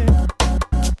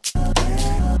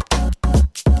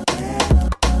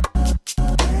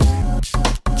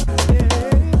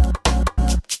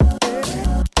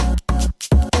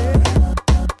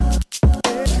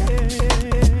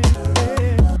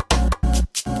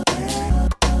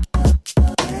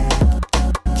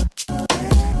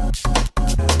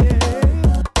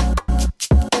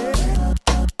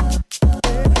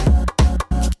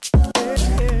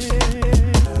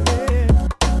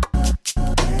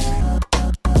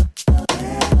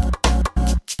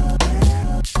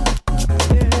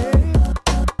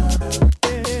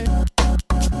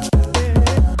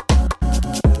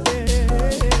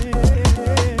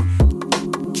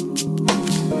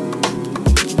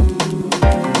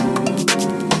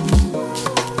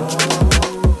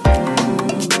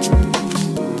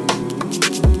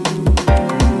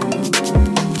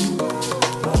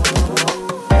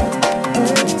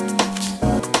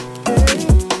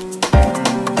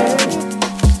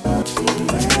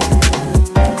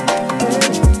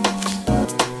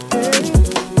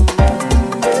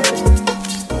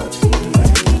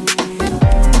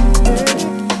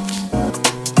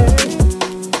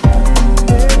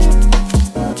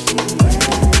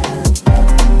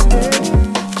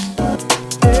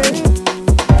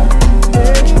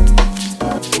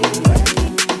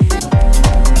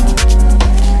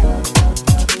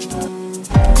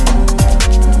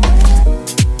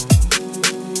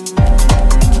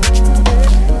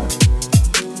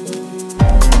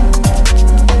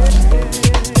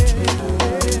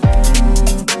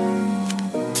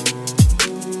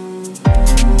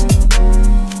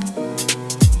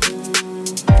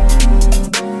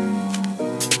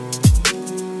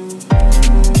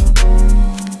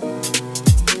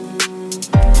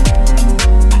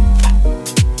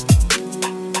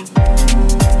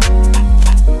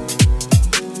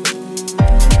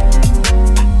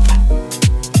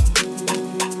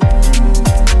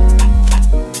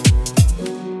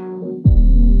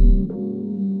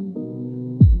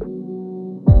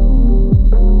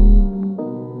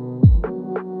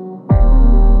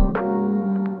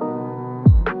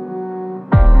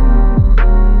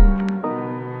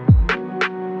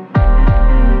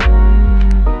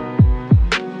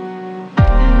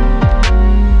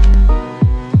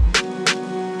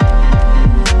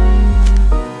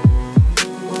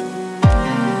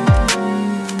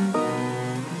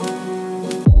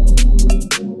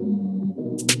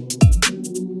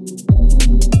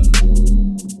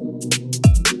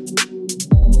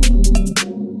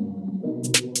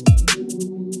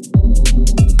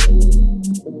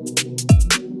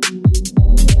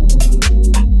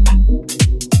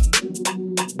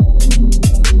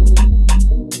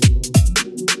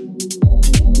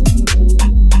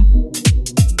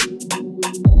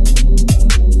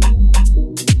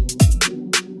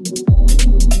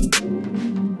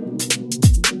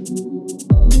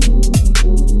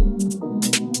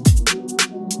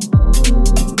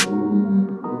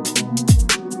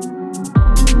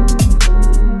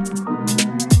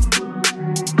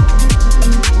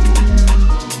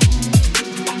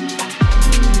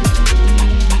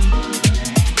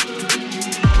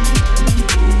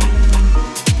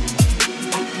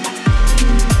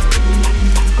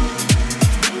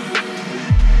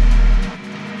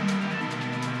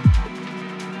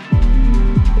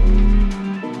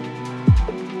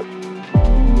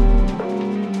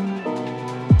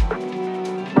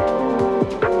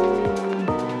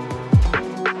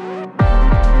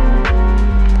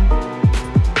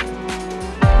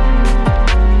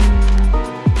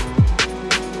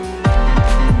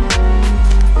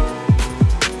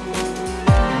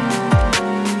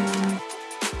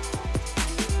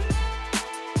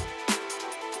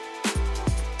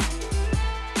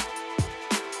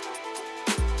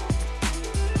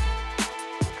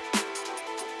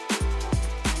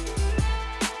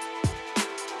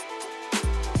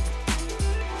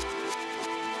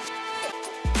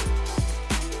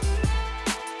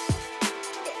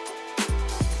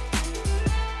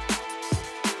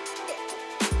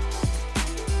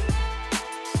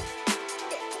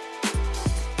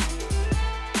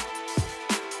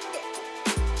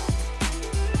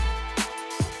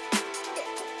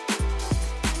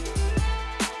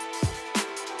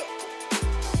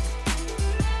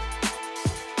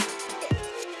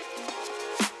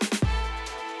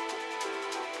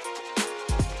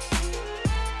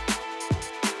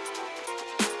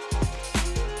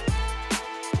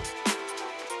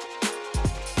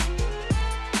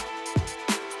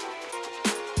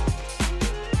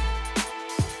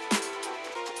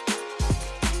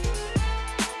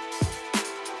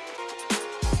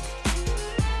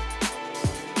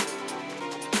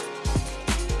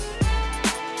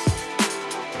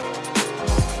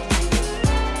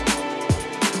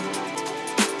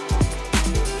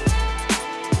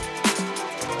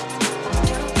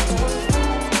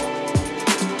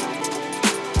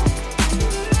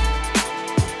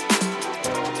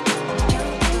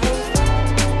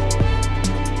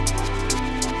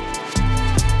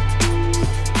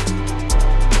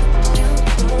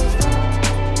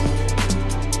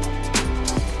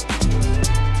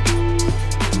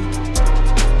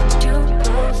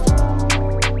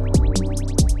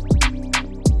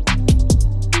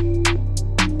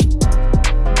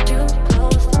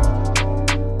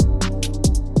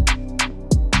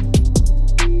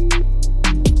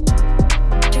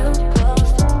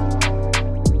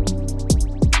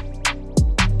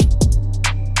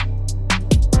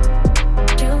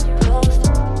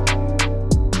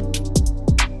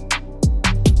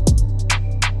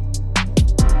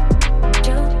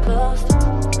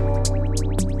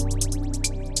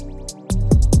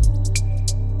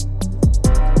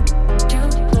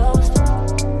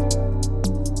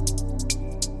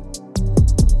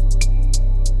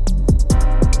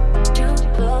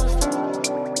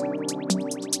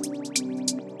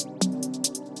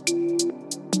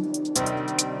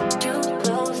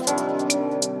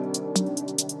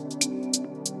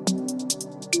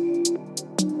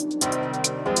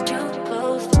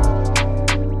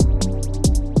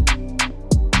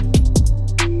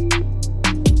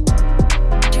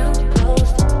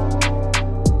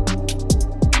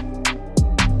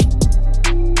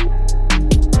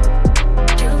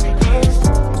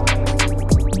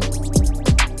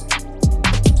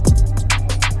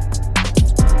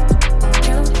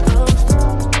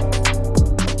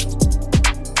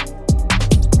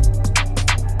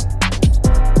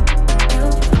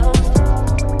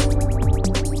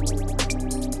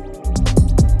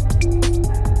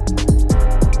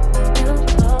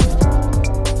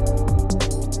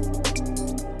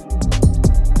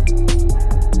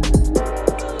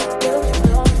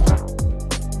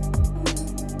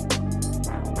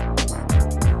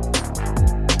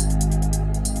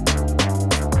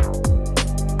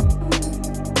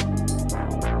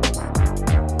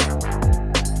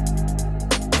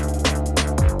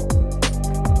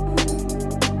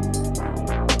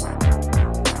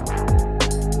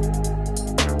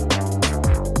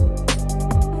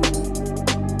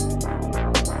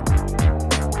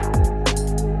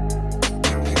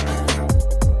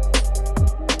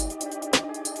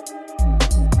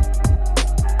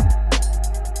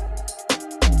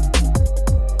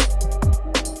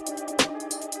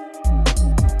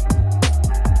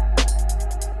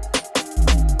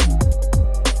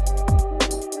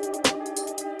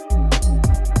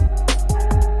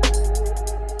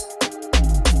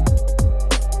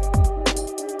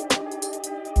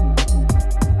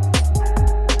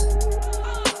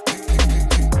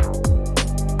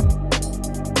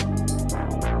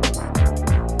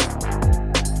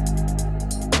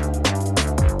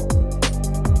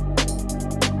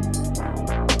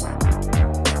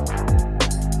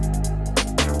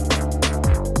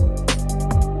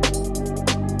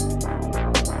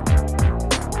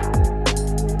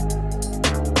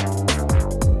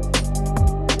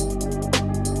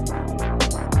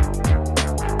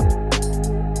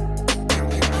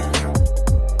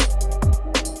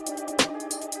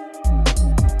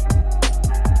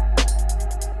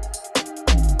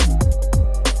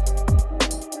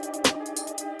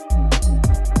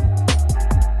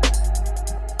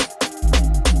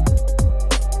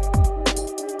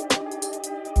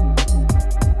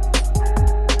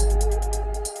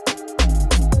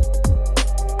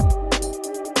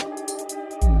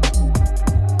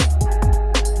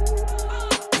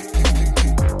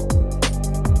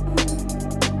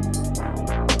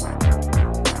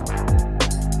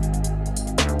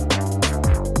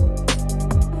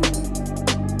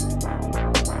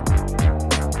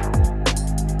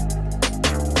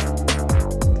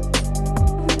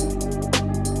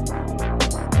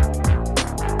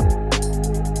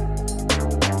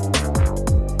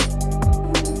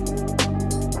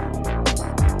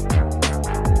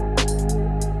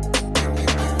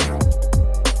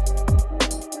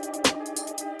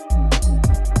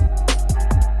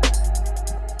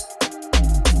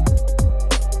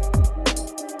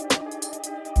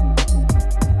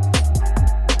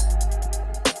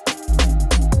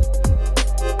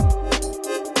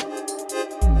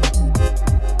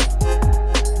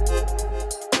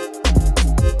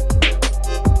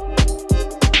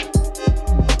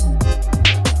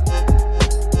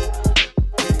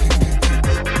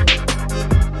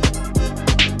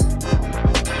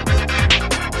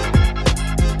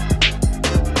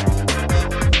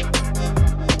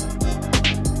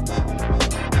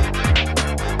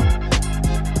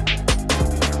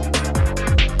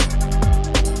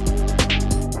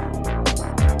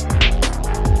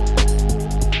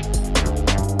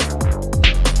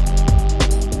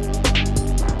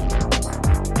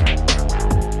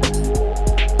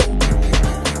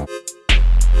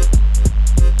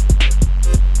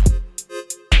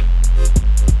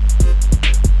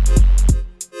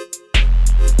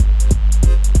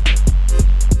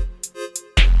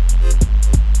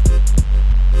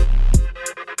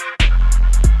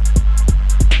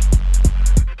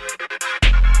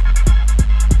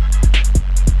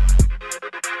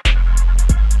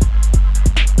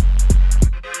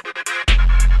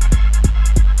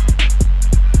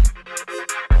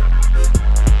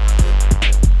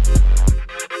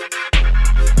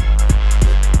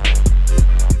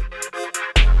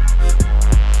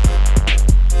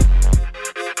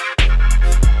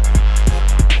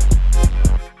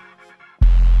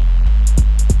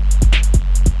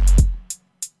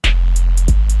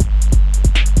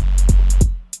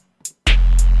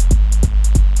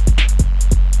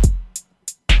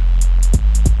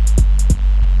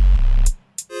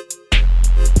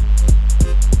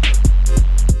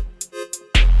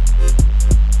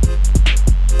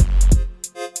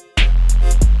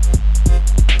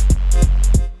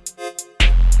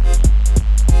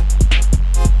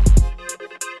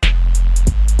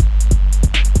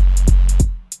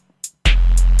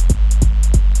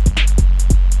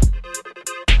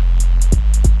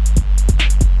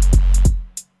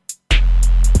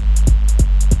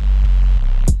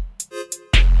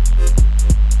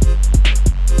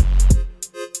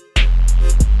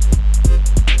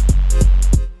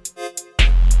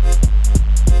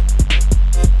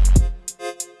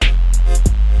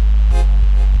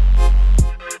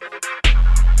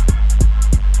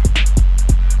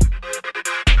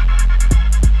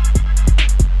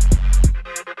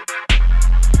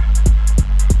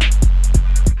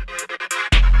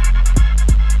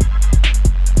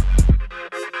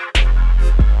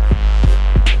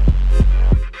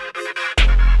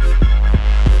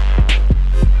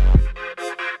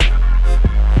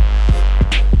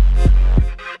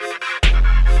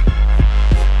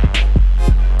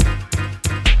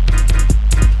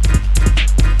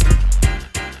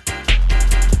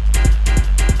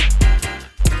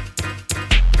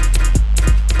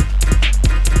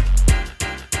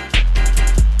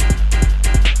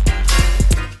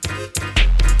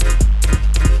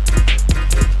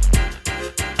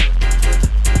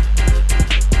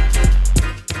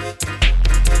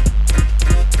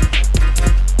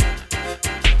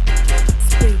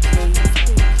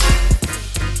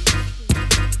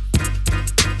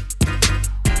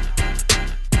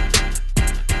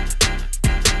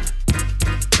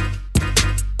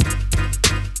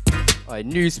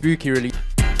 Alright, new spooky release.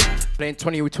 Playing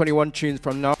 2021 tunes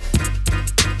from now.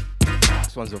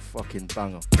 This one's a fucking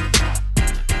banger.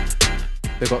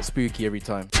 They got spooky every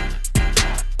time.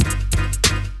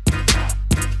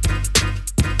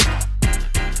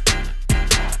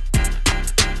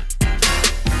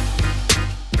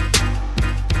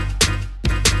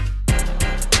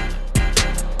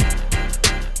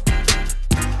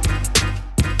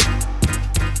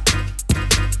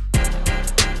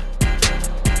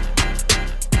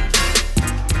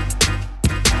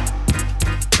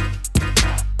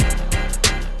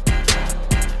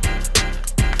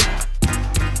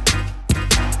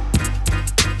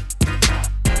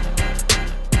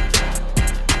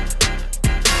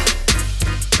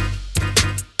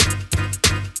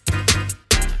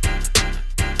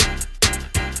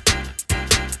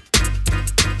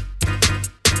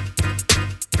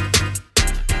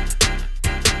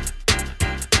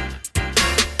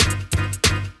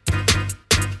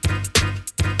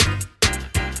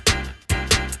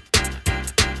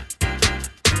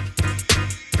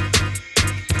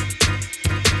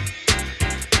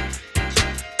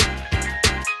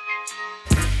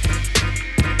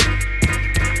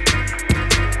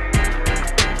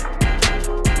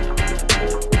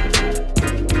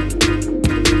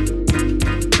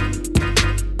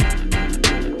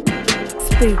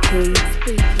 Spooky.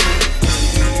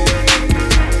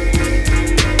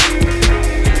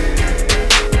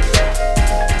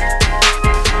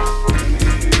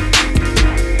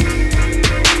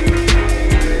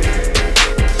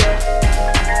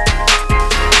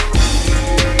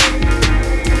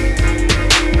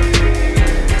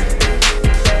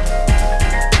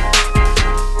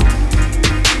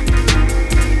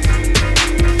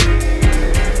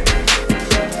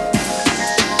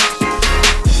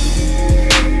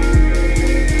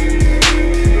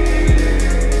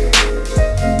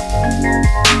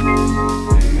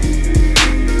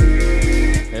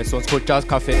 This one's called Jazz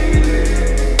Cafe.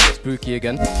 Spooky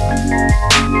again.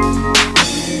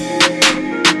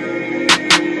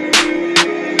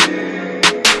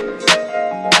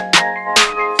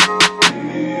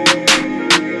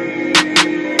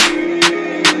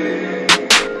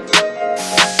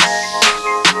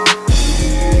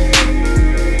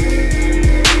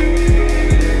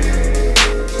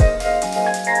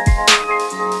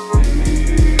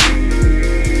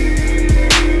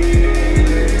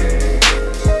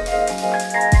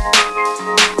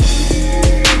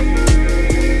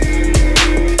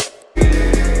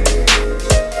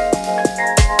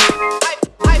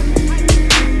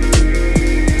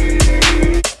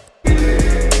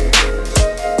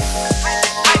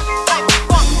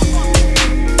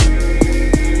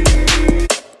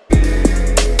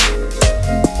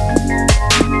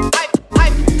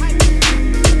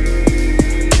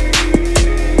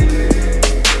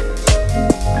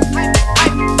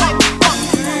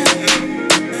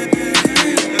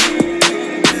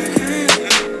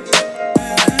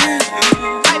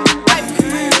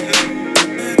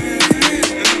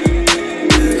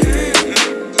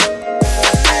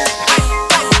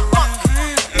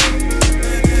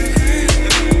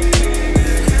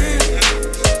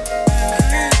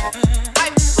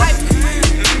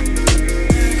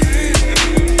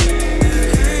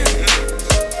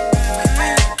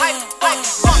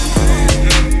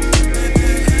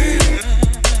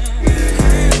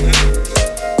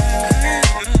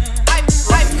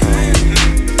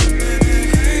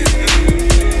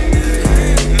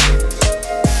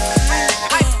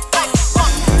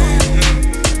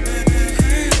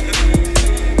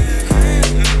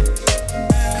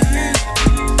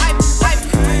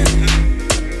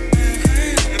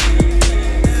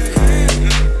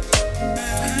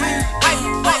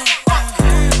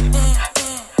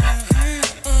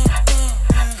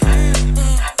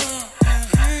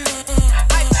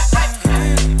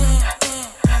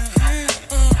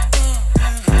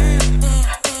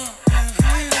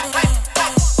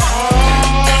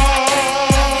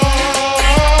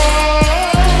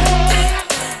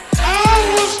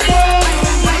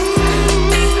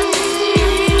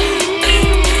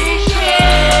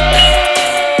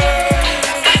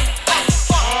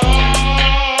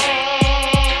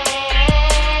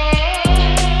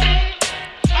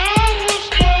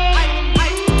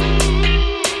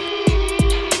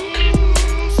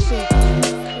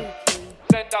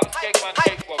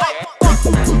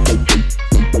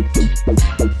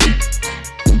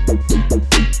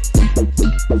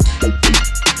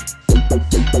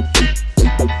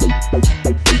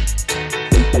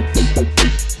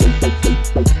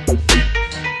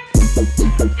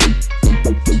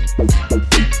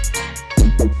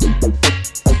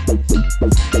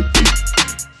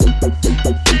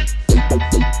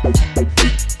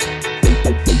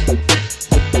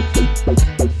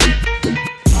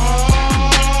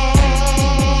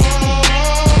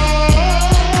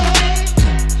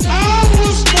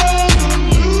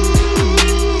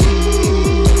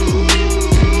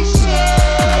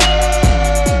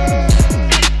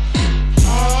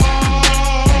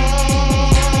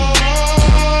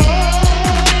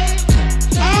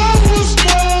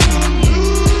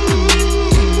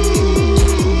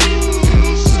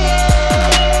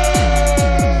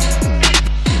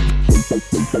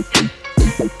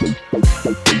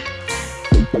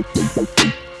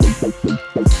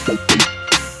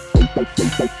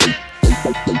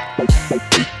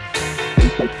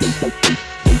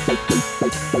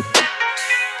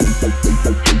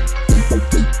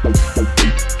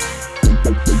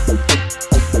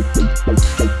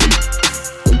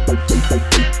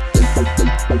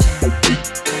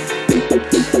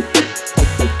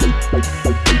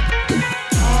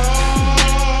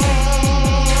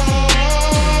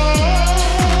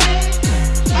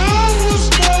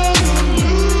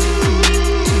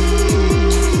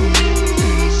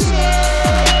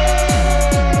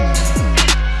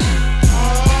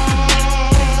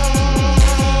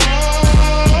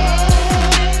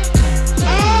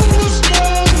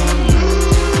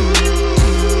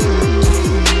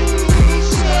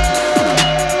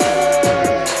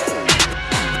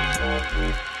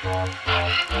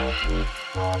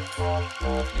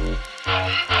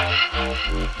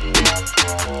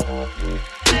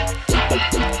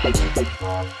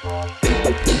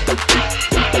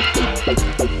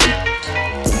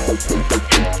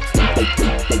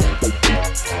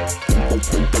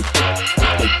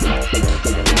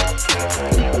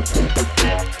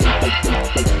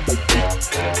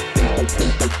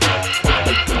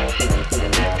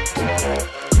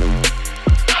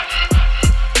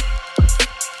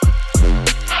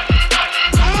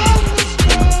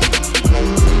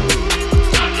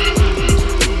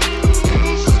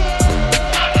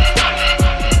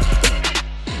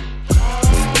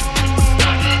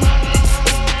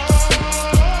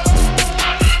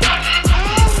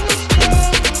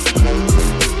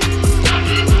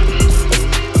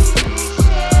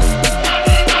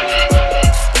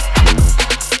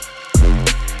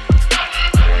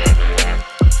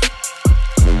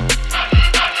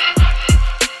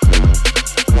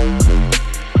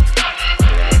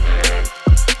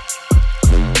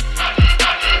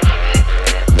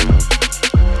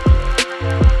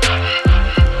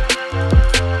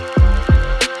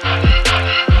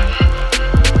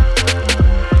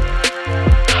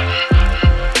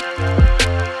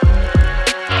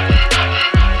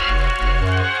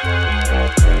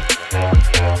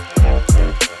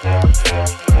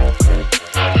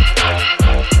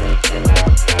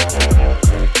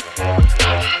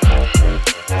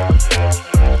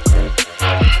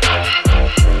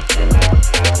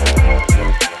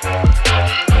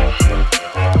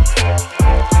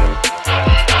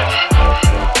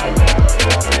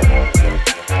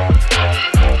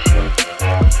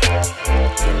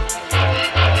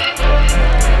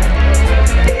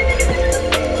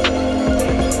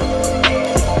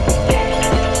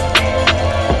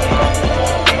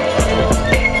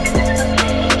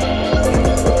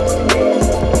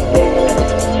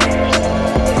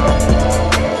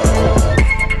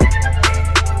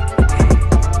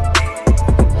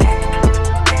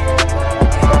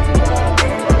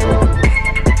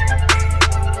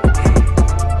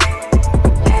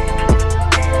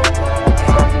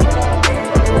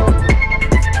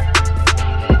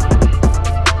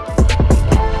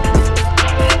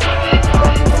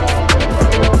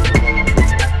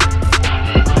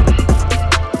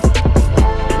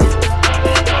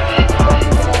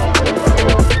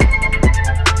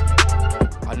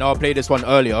 I played this one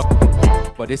earlier,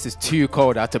 but this is too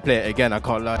cold. I had to play it again. I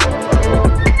can't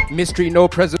lie. Mystery No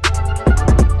Present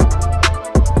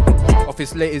off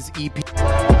his latest EP.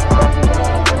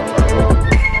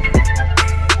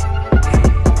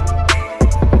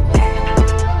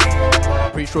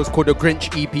 Pretty sure it's called the Grinch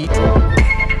EP.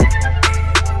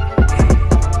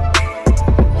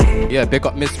 Yeah, big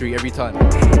up Mystery every time.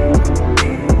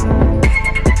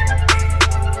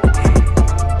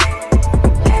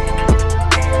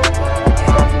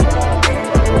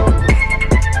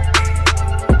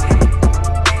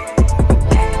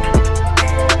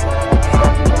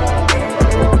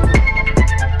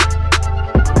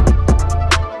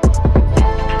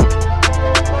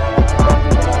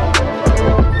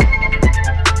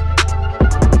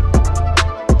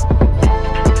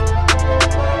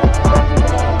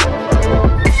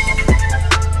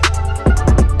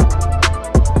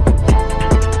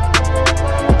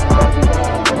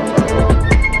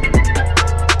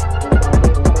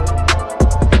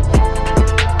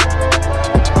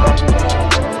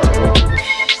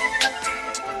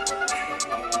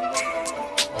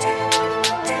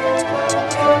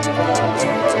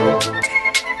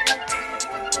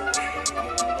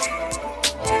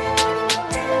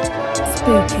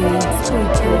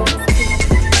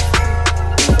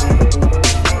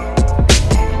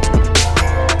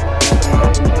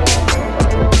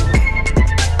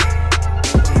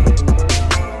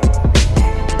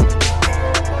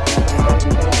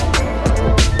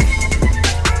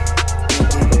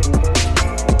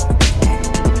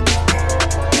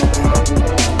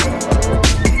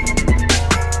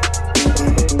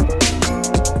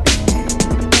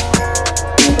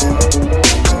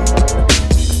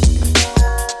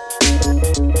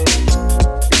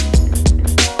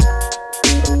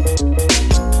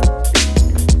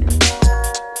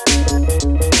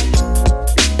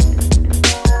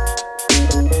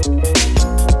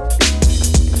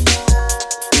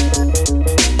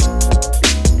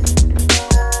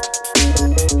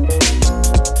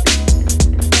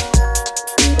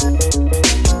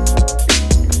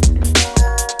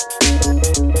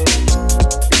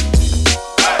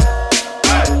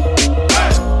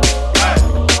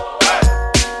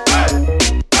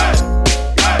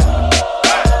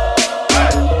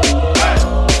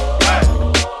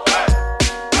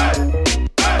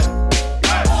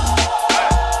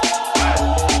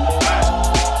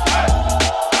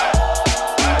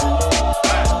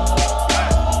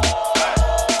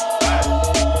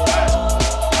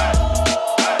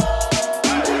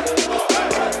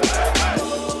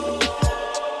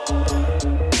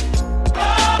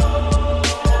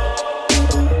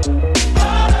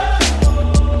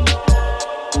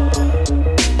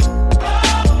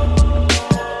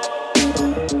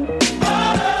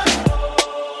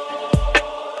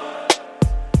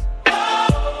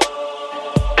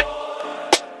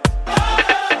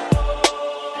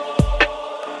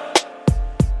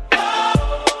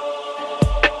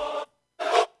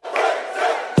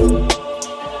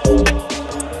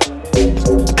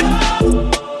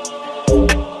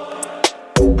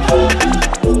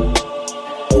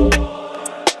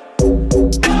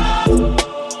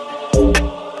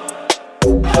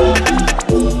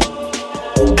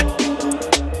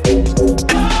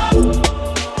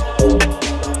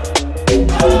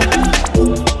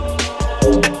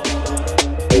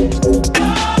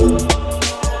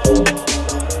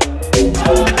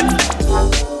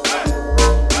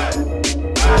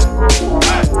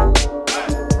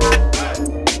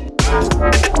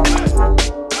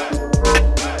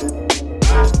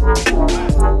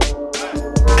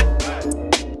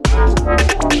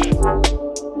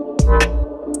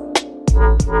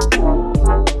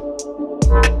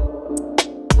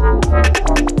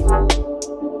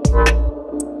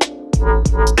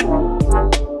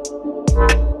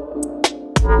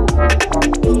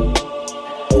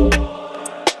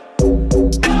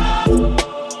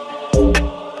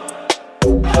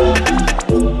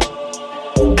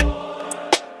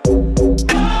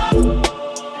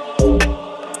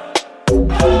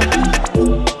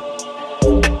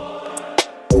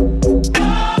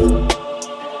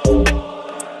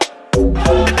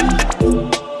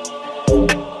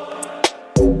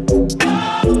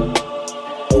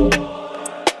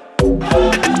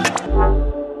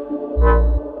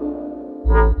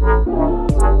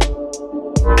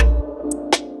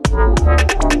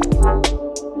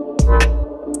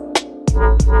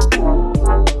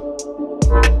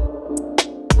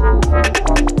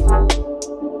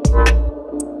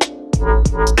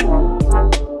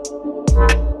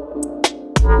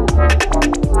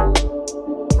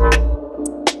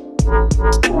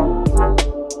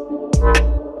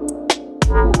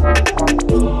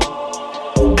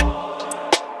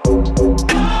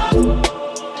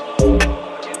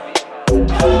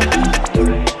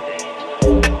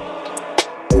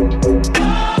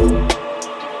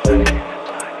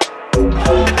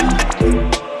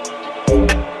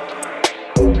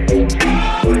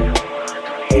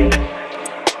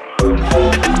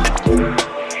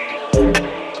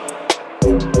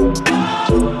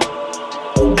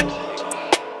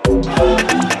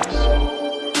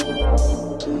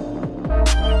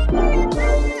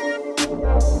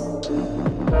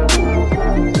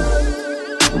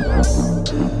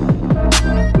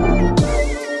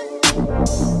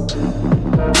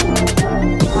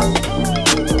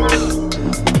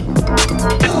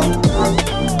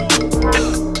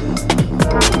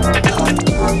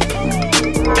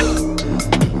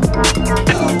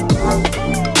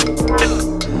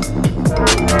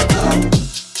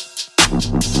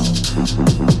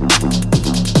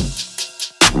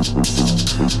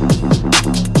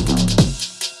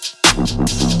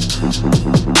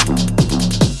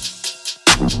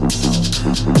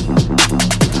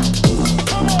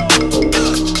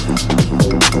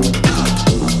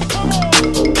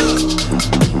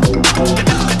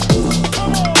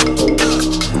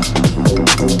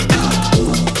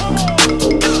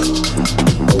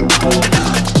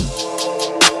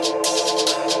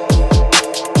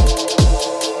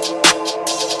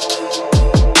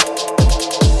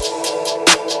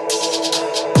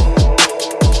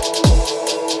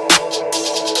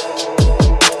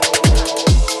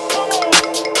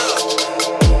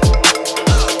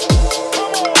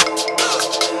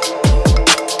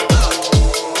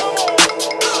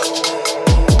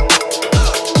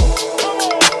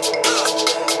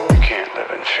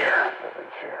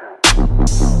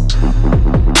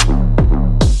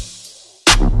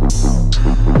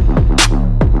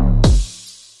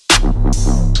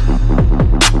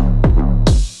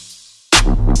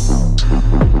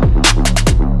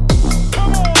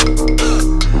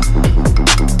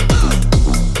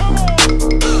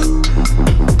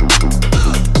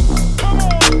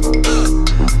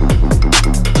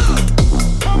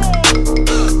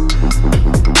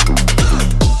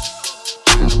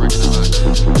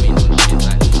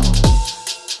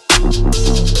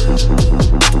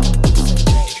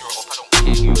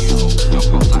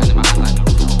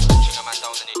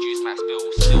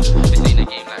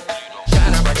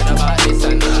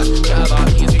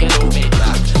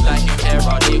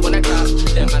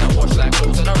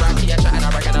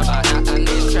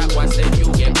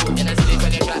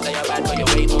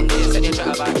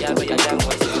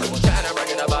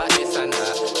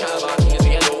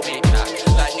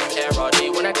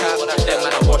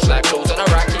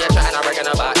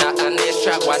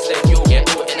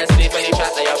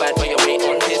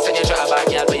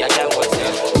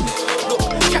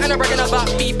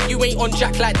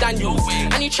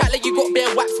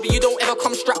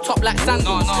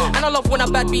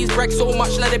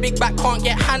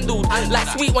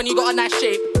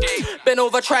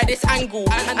 Try this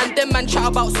angle, and them man chat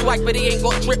about swag, but he ain't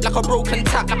got drip like a broken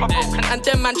tap. And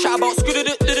them man chat about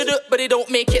skoo-doo-doo-doo-doo, but they don't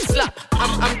make it slap.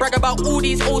 I'm brag about all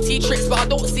these OT tricks, but I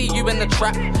don't see you in the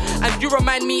trap. And you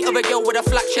remind me of a girl with a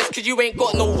flat chest, cause you ain't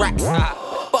got no racks.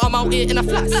 But I'm out here in the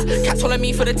flats, cats holler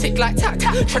me for the tick like tack.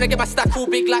 Tryna get my stack all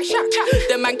big like Shaq.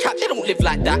 Them man cap, they don't live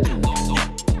like that.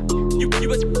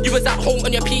 You was at home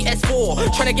on your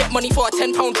PS4, trying to get money for a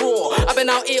 £10 draw. I've been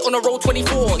out here on the road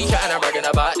 24. He chatting and bragging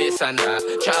about this and that.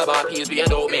 Chat about peas, but you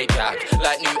don't make jack.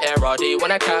 Like new era, they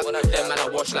wanna cap. Them man I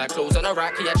wash like clothes on a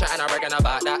rack. Yeah, chatting and bragging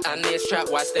about that. And this trap,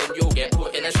 what's then you get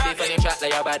put in a slip and you chat that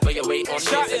you're bad, but you wait on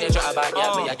this. And you chat about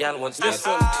yeah, but your gal wants this.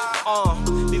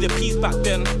 Listen, need the peas back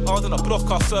then. I was on a block,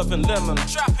 I was serving lemon.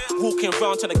 Walking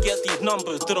around trying to get these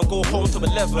numbers. Didn't go home till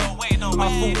 11.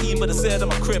 I 14 with a Z in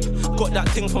my crib. Got that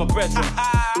thing from my brethren.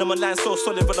 Now my line so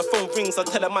solid when the phone rings, I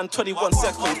tell a man 21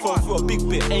 seconds. Phone through a big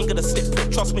bit, ain't gonna slip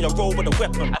it. Trust me, I roll with a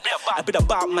weapon. A bit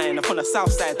about mine, I'm on the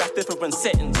south side, that's different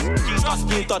settings.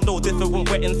 You ain't done no different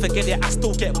wedding, forget it, I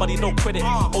still get money, no credit.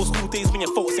 Old school days when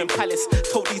your folks in Palace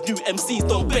told these new MCs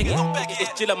don't beg it.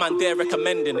 It's Jilla man there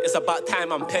recommending, it's about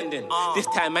time I'm pending. This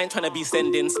time I ain't trying to be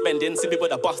sending, spending, see me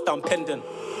with a bust down pendant.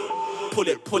 Pull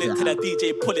it to the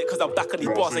DJ, pull it, cause I'm back on these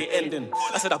bars ain't ending.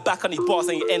 I said I'm back on these bars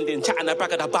ain't ending. Chatting and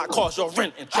bragging about cars you're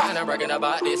renting. Chatting and bragging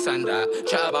about this and that.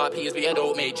 Chat about peas, but you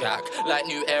don't make jack. Like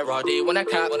new era, they wanna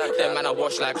cap. Them man I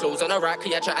wash like clothes on a rack.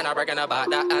 Yeah, chatting and bragging about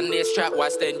that. And this trap,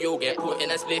 what's then you get put in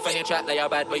a spliff and you chat that you're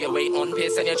bad, but you wait on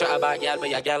piss. And you chat about gal, but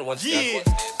your gal wants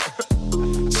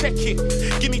Check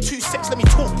it, give me 2 secs, let me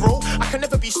talk, bro. I can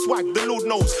never be swag, the Lord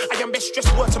knows. I am best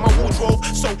dressed, word to my wardrobe.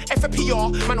 So, F a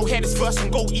PR, man will hear this verse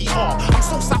and go ER. I'm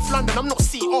so South London, I'm not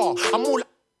CR. I'm all like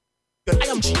I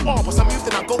am GR, but I moved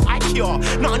and I go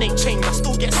IKEA. Nothing ain't changed, I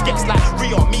still get skets like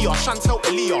Rhea, Mia, Chantel,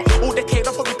 Aaliyah. All decade,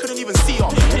 I probably couldn't even see her.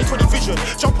 2020 vision,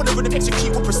 jump on the rhythm,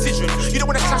 execute with precision. You don't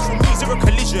wanna clash with me, zero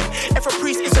collision. If a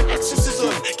priest is an exorcism,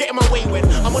 get in my way when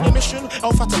I'm on a mission.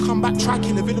 Alpha to come back, try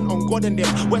kill a villain on God and them.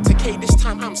 Where to K this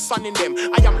time, I'm sunning them.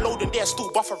 I am loading, they're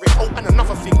still buffering. Oh, and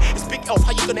another thing, it's Big Elf,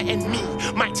 how you gonna end me?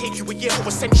 Might take you a year or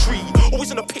a century. Always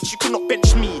on the pitch, you cannot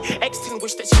bench me. X-Tin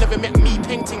wish that you never met me.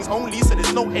 Paintings only, so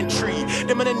there's no entry.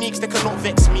 Them and the nicks, they cannot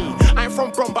vex me. I ain't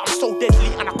from Brum, but I'm so deadly,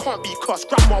 and I can't be cussed.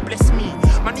 Grandma bless me.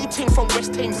 My new ting from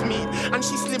West Thames meat, and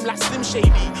she slim like Slim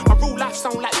Shady. My real life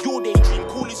sound like your daydream.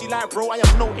 Cool as you like, bro, I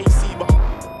am no AC, but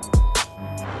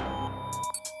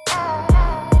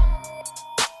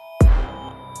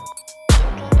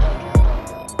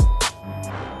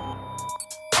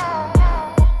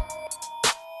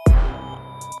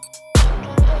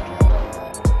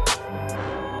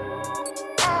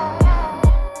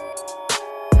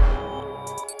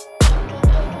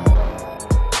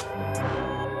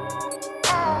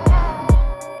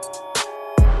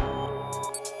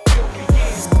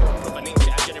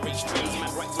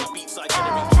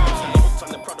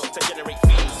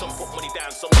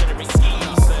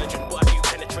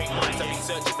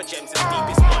gems in the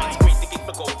deepest minds. Great digging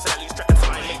for gold, till I lose track of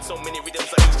time. Make so many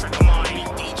rhythms, I lose track of mine.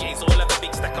 Big DJs, all have a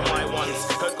big stack of my ones.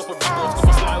 Heard couple reports,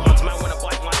 couple sly ones. Man wanna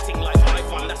bite my ting like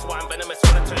Python. That's why I'm venomous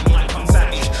when I turn my tongue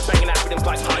savage. Banging out rhythms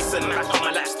like Tyson. Back on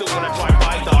my lap still when I drive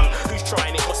by down. Who's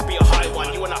trying? It must be a high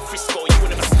one. You and I Frisco, you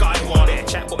and a Sky one. There,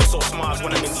 chat, but so smiles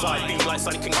when I'm inside. Beam like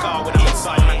Sonic and Car when I'm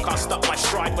inside. Man can't stop my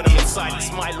stride when I'm inside.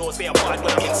 It's my laws, they abide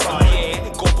when I'm inside.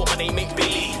 Yeah, go but my name ain't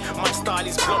Billy. My style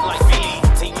is blunt like Billy.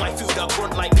 Take my food up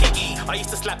grunt like Piggy. I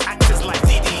used to slap actors like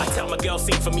Diddy. I tell my girl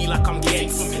sing for me like I'm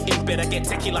Gents. In bed I get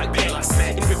techie like Bex.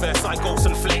 In reverse I ghost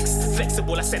and flex.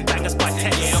 Flexible I send bangers by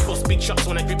text. Yeah, I bust big shots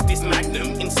when I grip this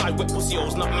magnum. Inside wet pussy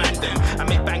holes, not man them. I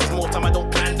make bangers more time I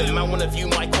don't plan them. Man wanna view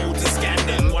my codes and scan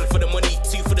them. One for the money,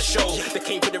 two for the show. They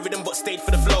came for the rhythm but stayed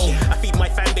for the flow. I feed my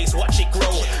fan base, watch it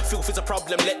grow. Filth is a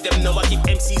problem, let them know. I give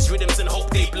MCs rhythms and hope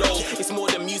they blow. It's more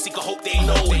than music, I hope they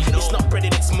know. It's not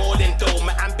breaded, it's more than dough.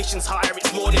 My ambition's higher,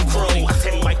 it's more than crow. I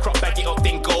tend my crop, bag it up,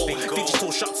 then go.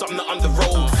 Digital shots, I'm not on the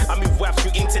road. I move web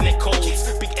through internet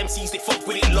codes. Big MCs, they fuck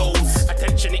with it loads.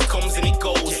 Attention, it comes and it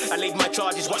goes. I laid my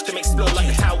charges, watch them explode like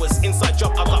the towers. Inside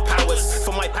job, I got powers.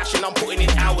 For my passion, I'm putting in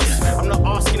hours. I'm not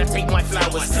asking, I take my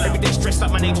flowers. Every day stressed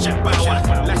like my name's Jack Bauer.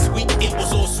 Last week, it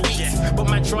was all sweet. But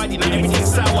man tried it, now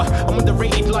everything's sour. I'm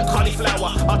underrated like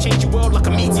cauliflower. I'll change your world like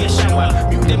a meteor shower.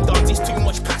 Mute them dance, it's too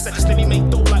much pass. I just let me make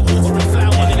dough like water and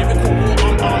flour. And then every war,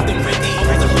 I'm armed and ready.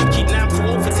 I was a new kid, now I'm too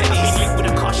old for tennis. Lit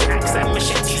with a cash axe and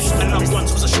machetes. And up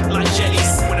once was a shoot like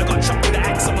jellies. When I got chopped with the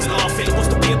axe, I was laughing. It was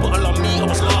the beer bottle on me, I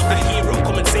was laughing. The hero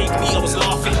come and save me, I was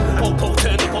laughing. Popo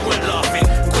turned up, I weren't laughing.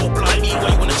 Call blind me,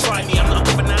 why you wanna try me? I'm not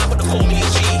up for now, but they call me a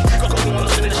G. Got me on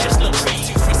nothing, it's just no tree.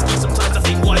 Too frisky, sometimes I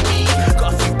think, why me?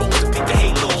 Got a few bones to pick the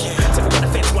halo. Tell me what the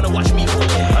fence wanna watch me roll.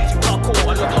 I'm too hardcore,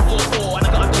 I love a 4-4. And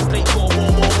I gotta go play for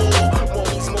more. More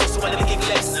means more, so I let it give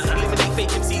less. Eliminate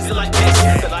fake MCs like this.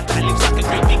 The life that lives like a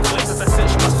great big quest. As I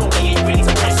search my soul, they ain't ready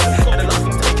to rest. Got a lot of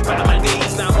things to think about my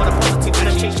days. Now I'm on a positive and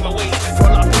I've changed my ways. For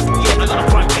a lot of people, yeah, a lot of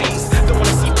crime pays. Don't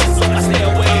wanna see best, so I stay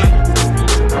away.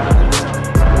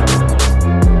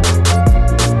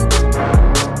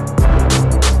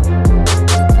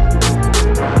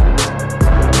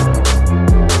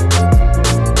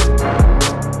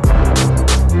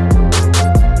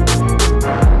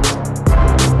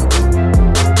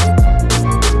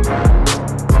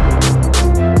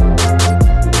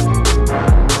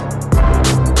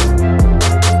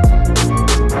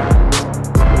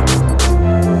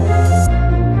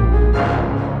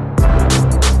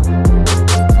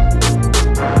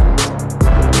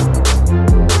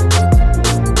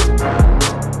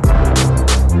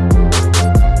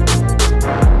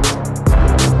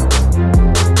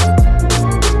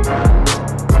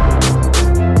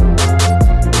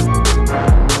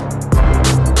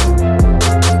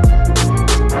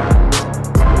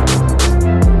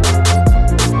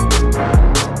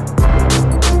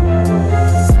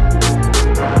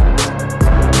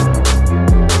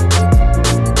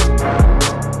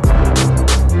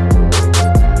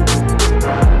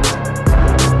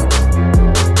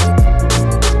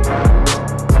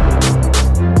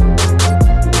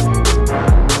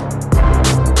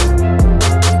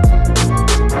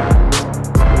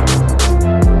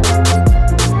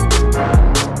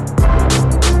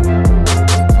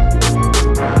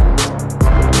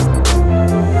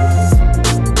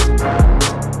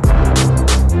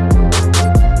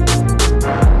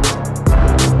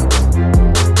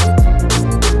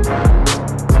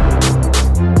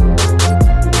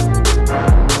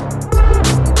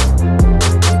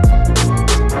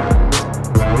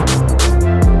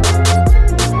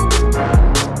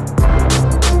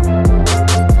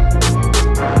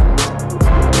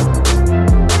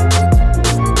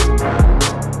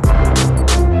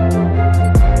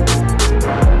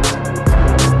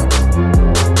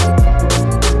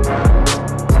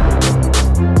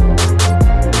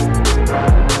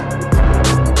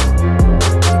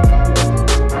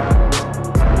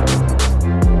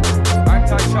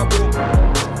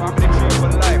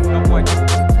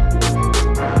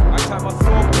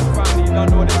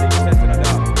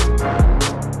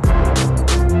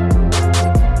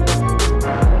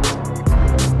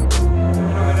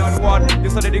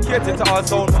 dedicated to all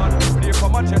sound man. Play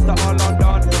from Manchester or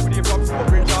London. Play from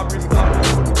Stockbridge or Bristol.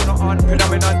 Put on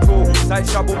phenomenon too. Like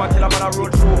Shabu, my killer man, I roll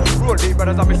through. Roll deep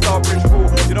brothers, I'm a Stockbridge crew.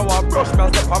 You know what? Brush me,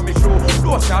 step on me shoe.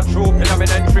 Close shot through,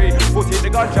 phenomenon tree. Put in the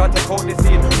gunshot, take out the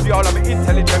scene. See all of me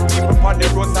intelligent people on the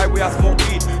roadside, we are smoke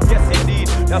weed. Yes, indeed,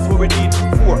 that's what we need.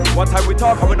 4. One time we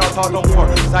talk and we not talk no more.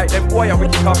 Like them boy and we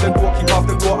kick off the door, and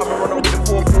we run out with the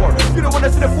 4-4. You don't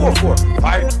wanna see the 4-4.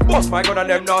 5. Bust my gun and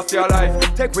them nasty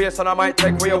alive. Take away your son, I might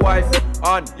take away your wife.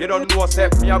 And you don't know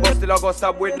step, me I go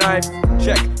stab with knife.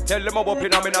 Check, tell them about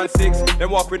phenomenon 6.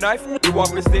 Them walk with knife, we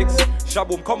walk with sticks.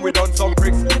 Shaboom, come we done some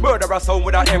bricks. Murder a sound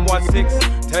with a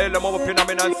M16. Tell them about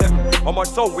phenomenon 7. How much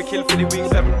sound we kill for the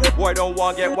week 7. Boy don't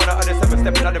want get one of the 7.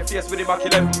 Stepping on them face with the Mac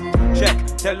 11.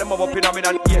 Check, tell them about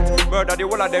phenomenon 8. Murder the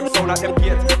whole of them sound at them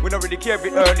gate. We don't really care if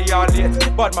it early or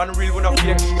late. Bad man real, we not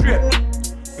fake straight.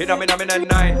 Phenomenon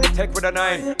 9, tech with a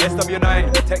 9,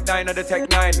 SW9, tech 9 and the tech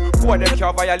 9. Boy them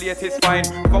can't violate his fine.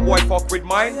 If a boy fuck with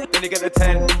mine, then he get the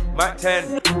 10. Mac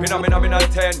 10, phenomenon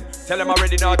 10. Tell them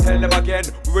already now, tell them again.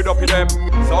 We would up in them.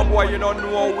 Some boy you don't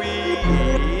know we.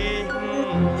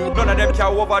 None of them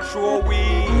can overthrow we.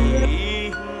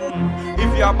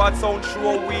 If you have bad sound,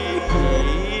 show we.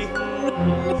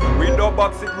 Window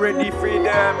box it ready for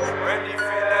them. Ready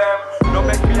for them. Don't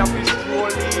make me a fish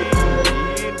strolling.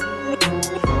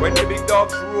 When the big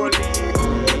dogs roll in,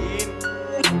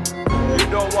 you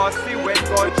don't want to see when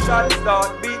gunshots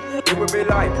start beat. It will be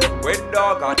like when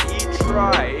dog and eat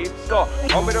tribe. So,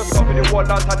 how we don't stop in the world,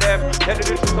 lot of them. Tell the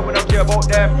truth, so we don't care about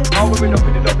them. How we been up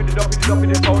in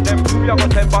the sound them. We are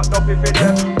gonna send back up in for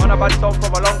them. Man, I've had sound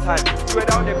from a long time. Swear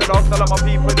down, they belong to all of my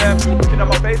people them. Looking at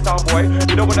my face, sound boy.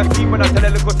 You don't wanna see when I tell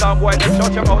a little sound boy. Them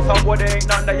shut your mouth, sound boy. They ain't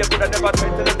nothing that you could have never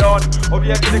tried to the dawn. Over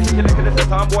here, kill it,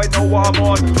 sound boy. Know what I'm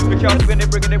on. We can't spin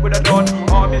it, bringing it with a dawn.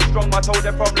 Army strong, I told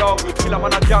them from long. Kill a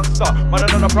man a gangster, man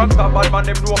another prankster. Bad man,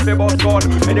 them know if they boss gone.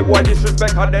 Any boy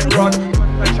disrespect and then run.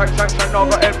 And shank, now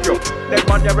go help you. That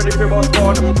man, you ready for boss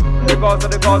gone. The guards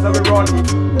that we run.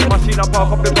 The machine a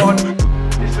park up the gun.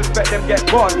 Disrespect them, get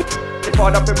gone. They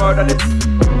fall up and murder this.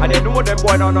 And they know them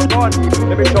boy now not gone.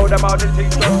 Let me show them how they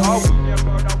think so. How we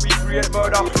murder, we create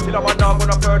murder. Till a man now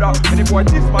gonna further. Any boy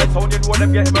this my sound, you know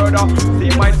them get murder. See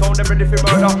my sound, them ready for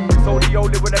murder. So the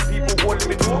only with them people holding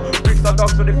me know. Bricks and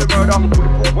dogs ready for murder.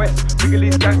 Bulletproof West, biggie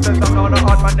these gangsters, I'm not a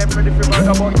hard man, them ready for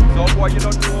murder. But some boy you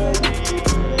don't know we.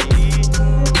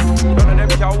 None of them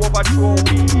can overthrow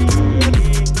we.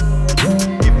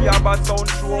 If you have a sound,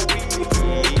 show we.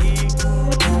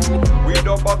 We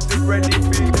don't box it, ready for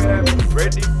them,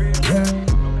 ready for them.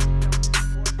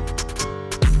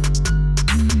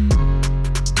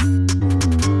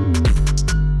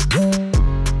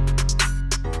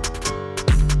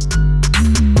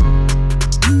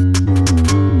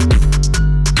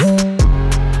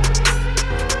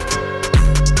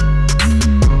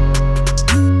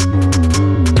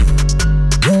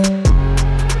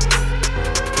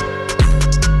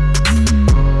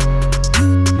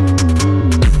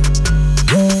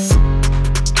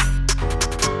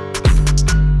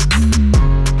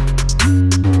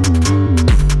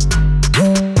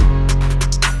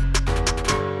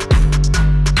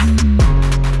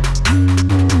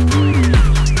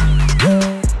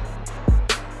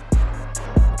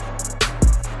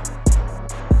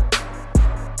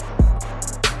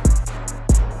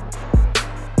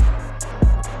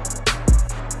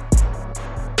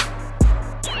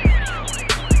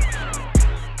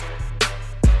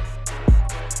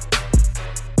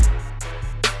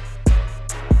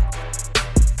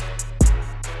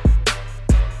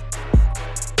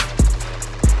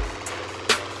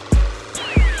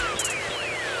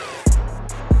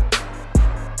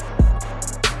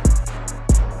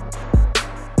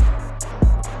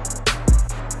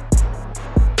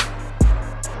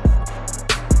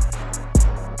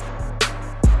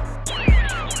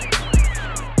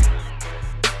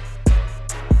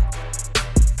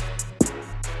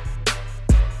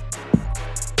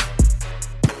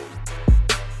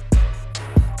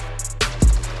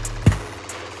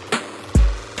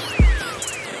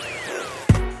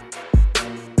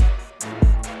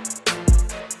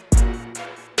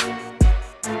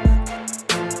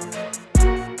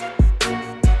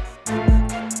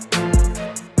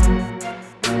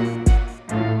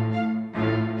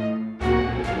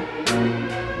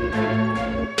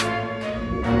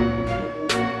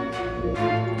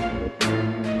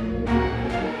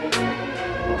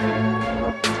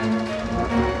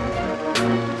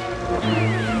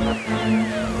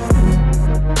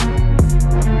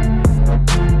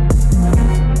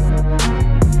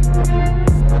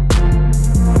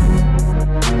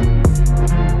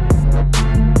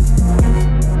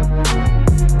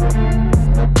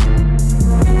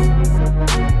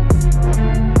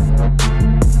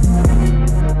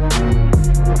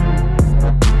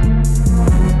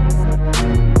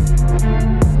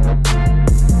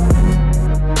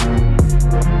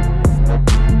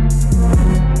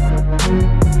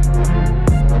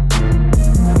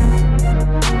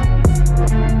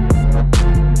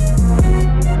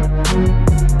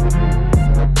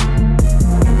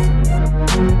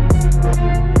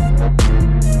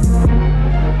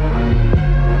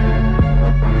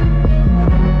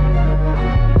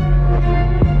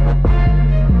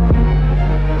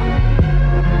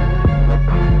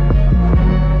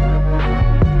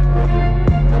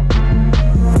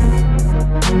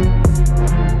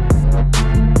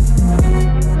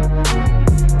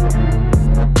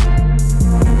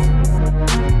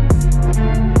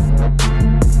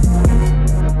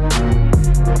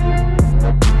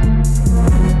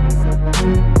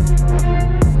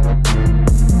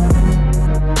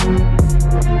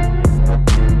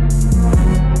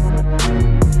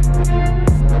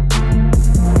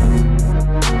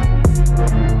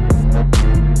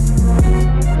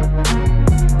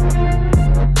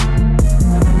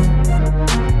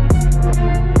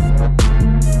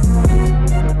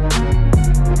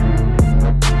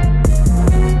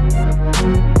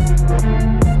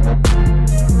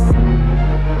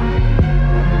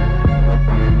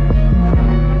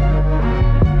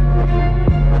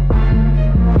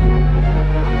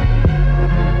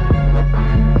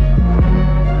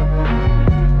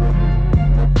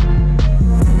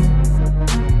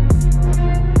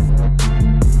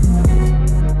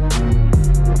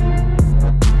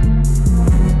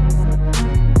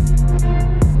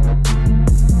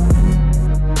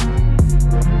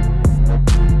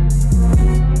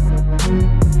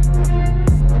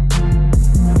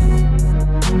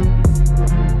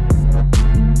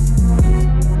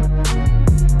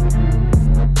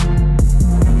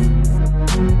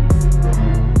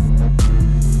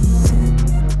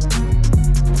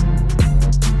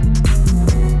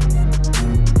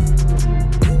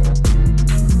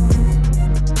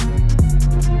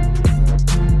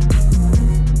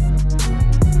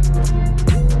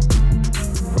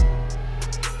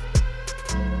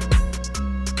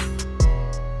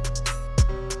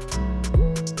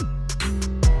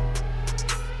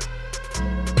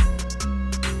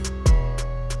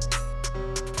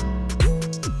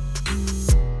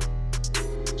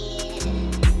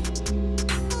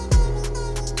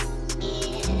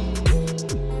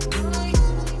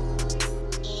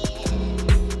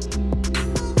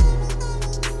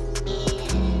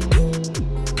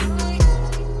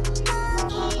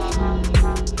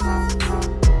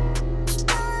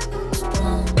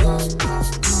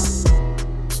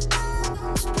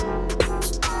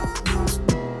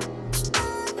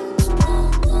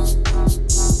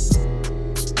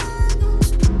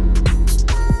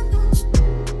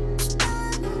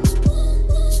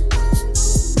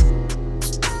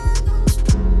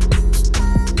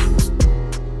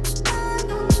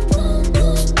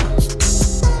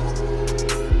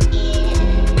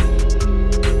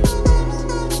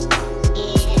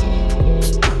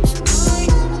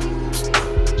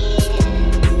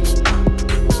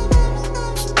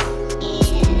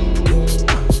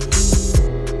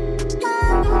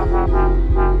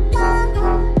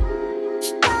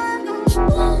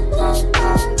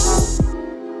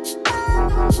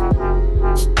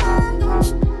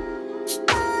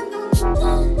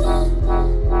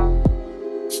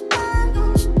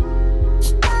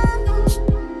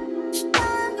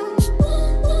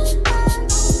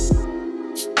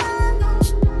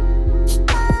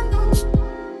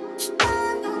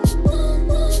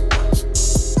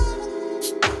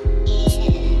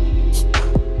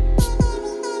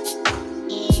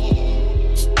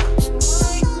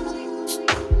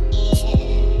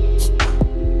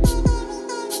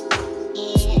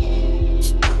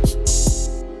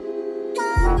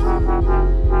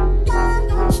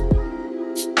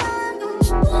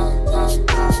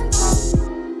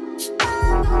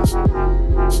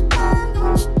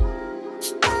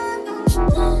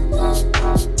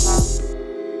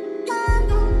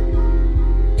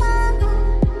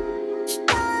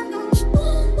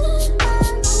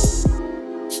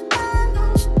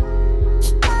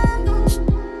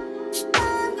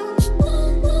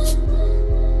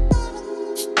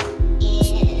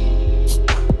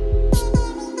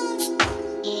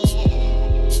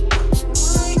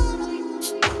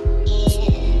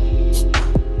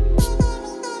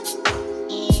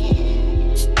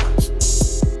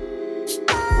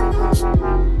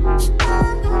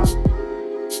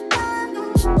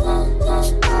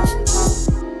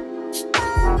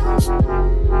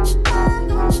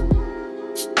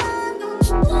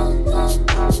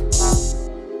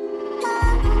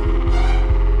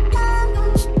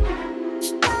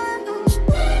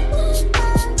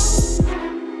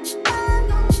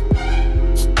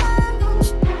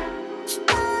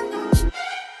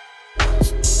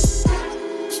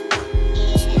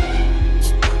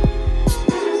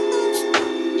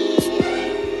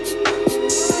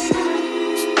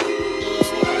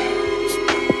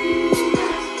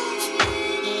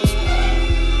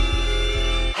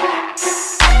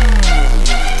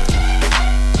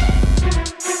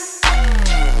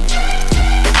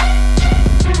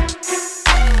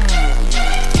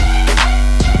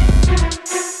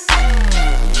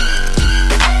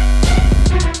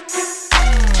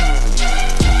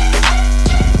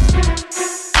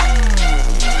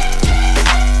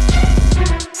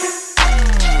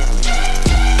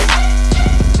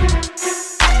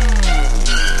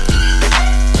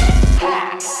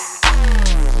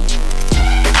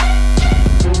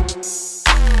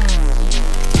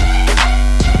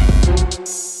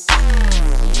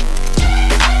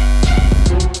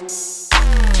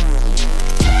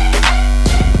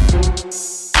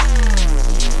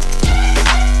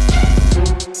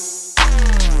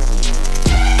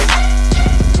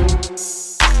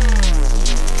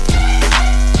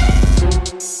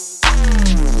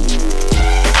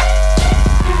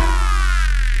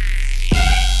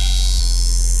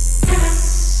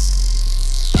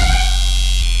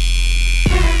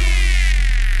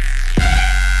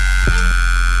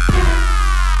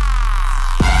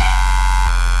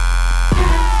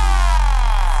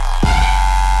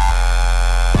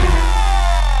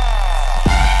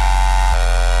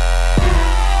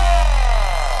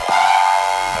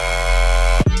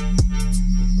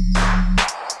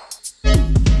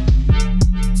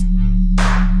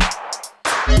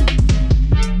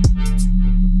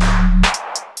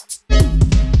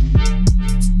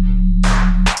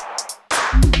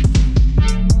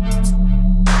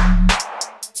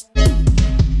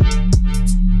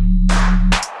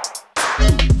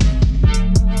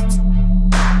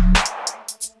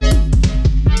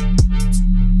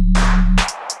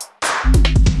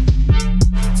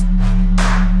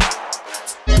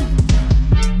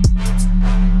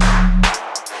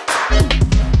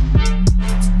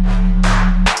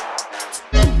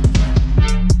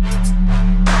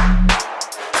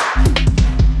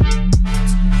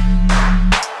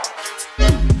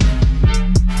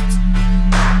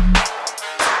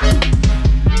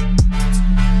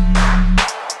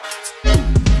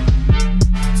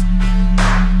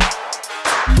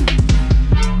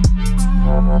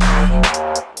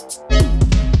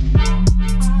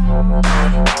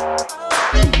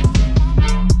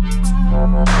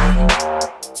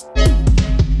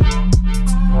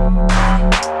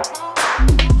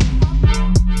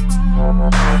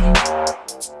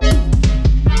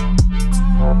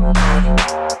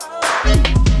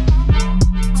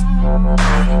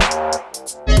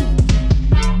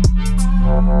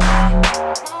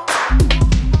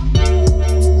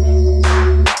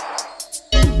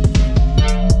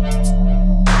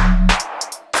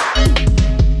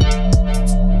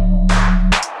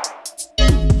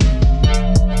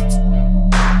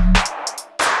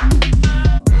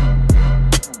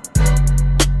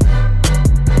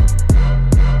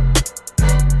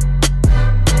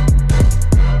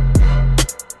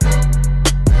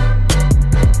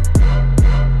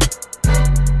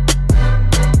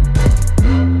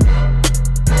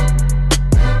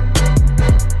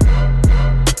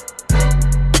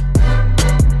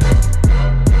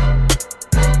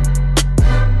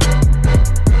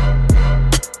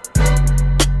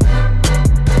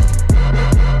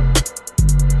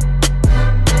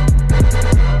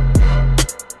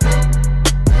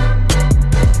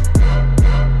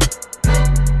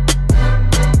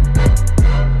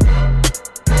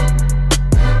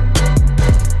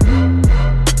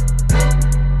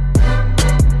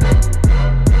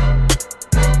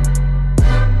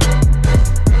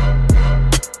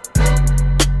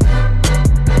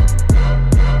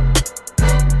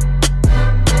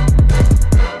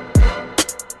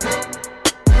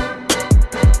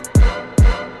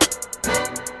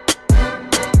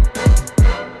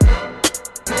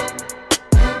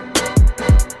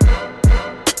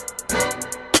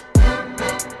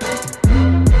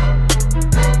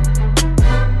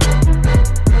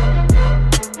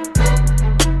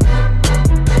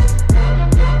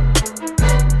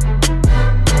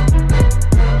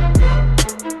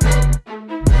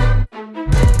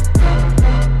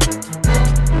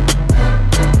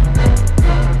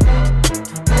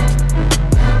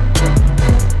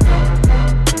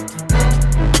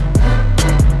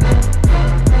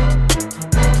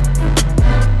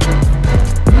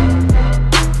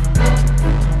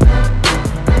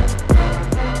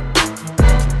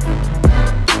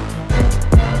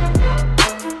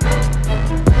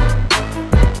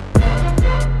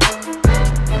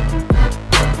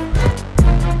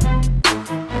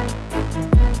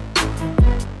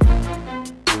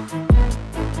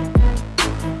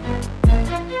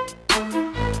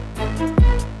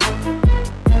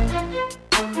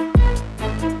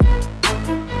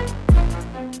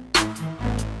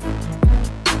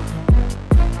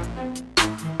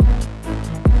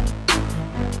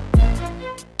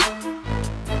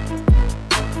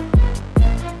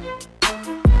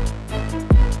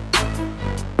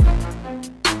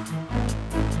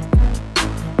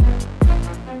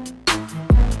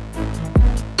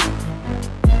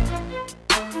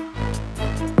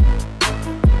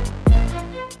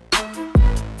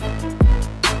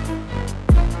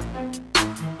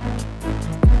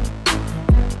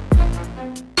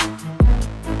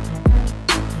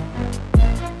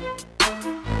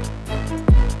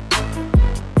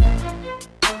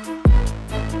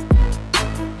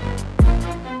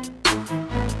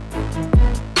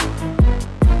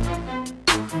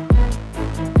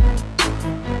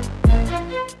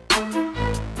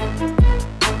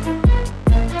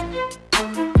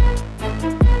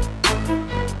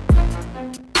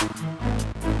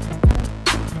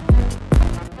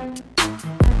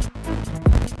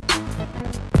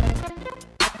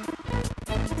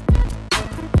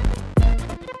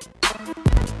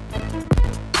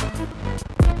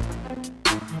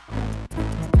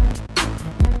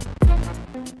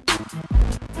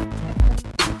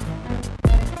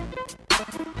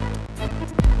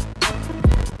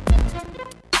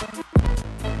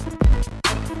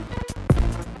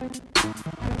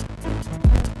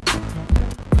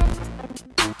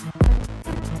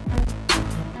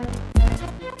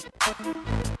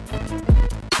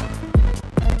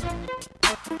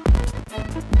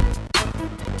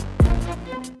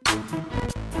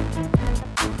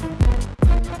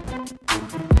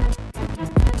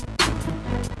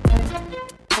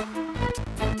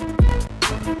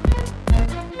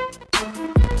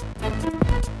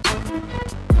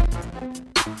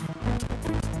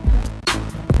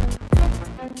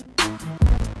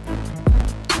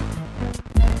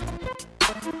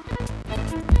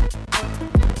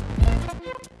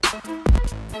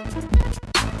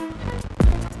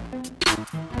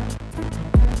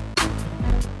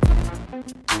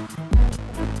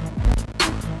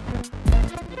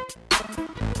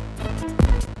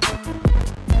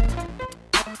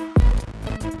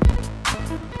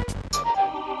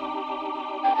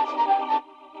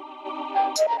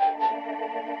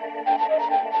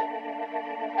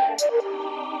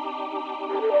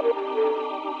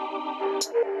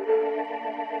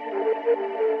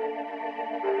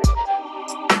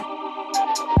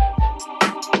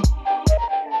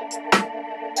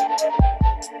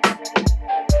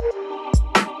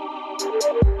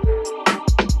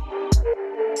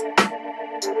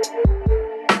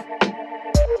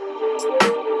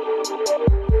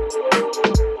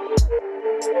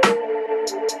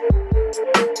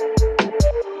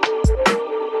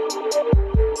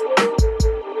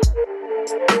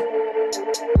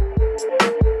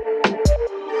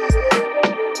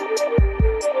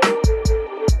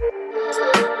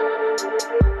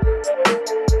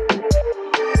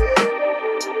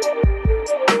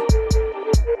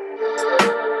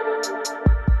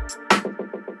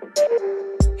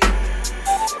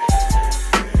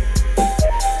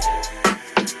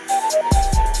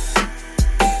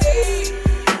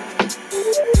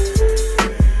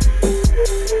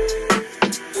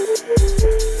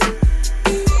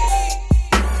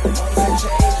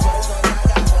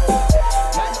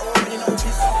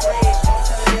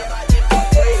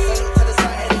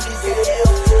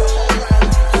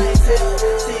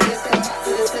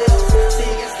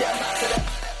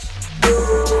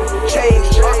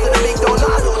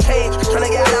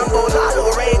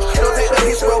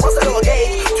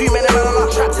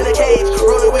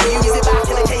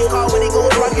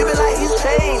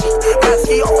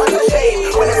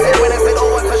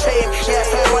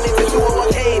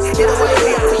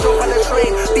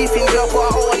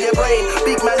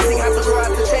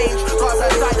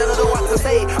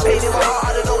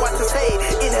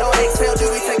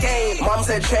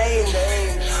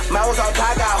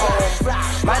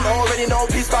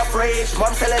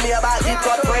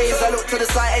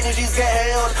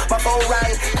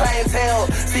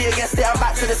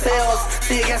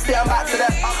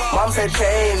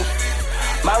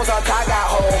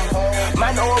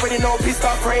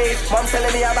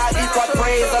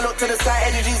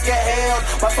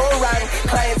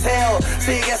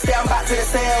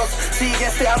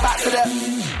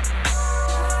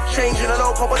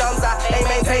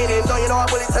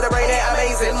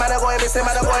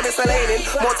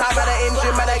 More time at the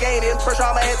engine, man, I gaining. Pressure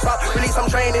on my head top, release some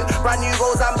training. Brand new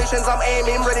goals, ambitions, I'm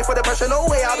aiming. Ready for the pressure, no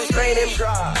way I'll be straining.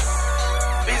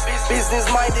 Business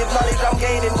minded, knowledge I'm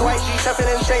gaining. White G, chefing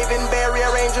and shaving, bare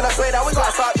rearranging. I swear that we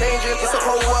gotta start changing. It's a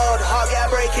cold world, hard get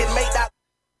breaking, make that.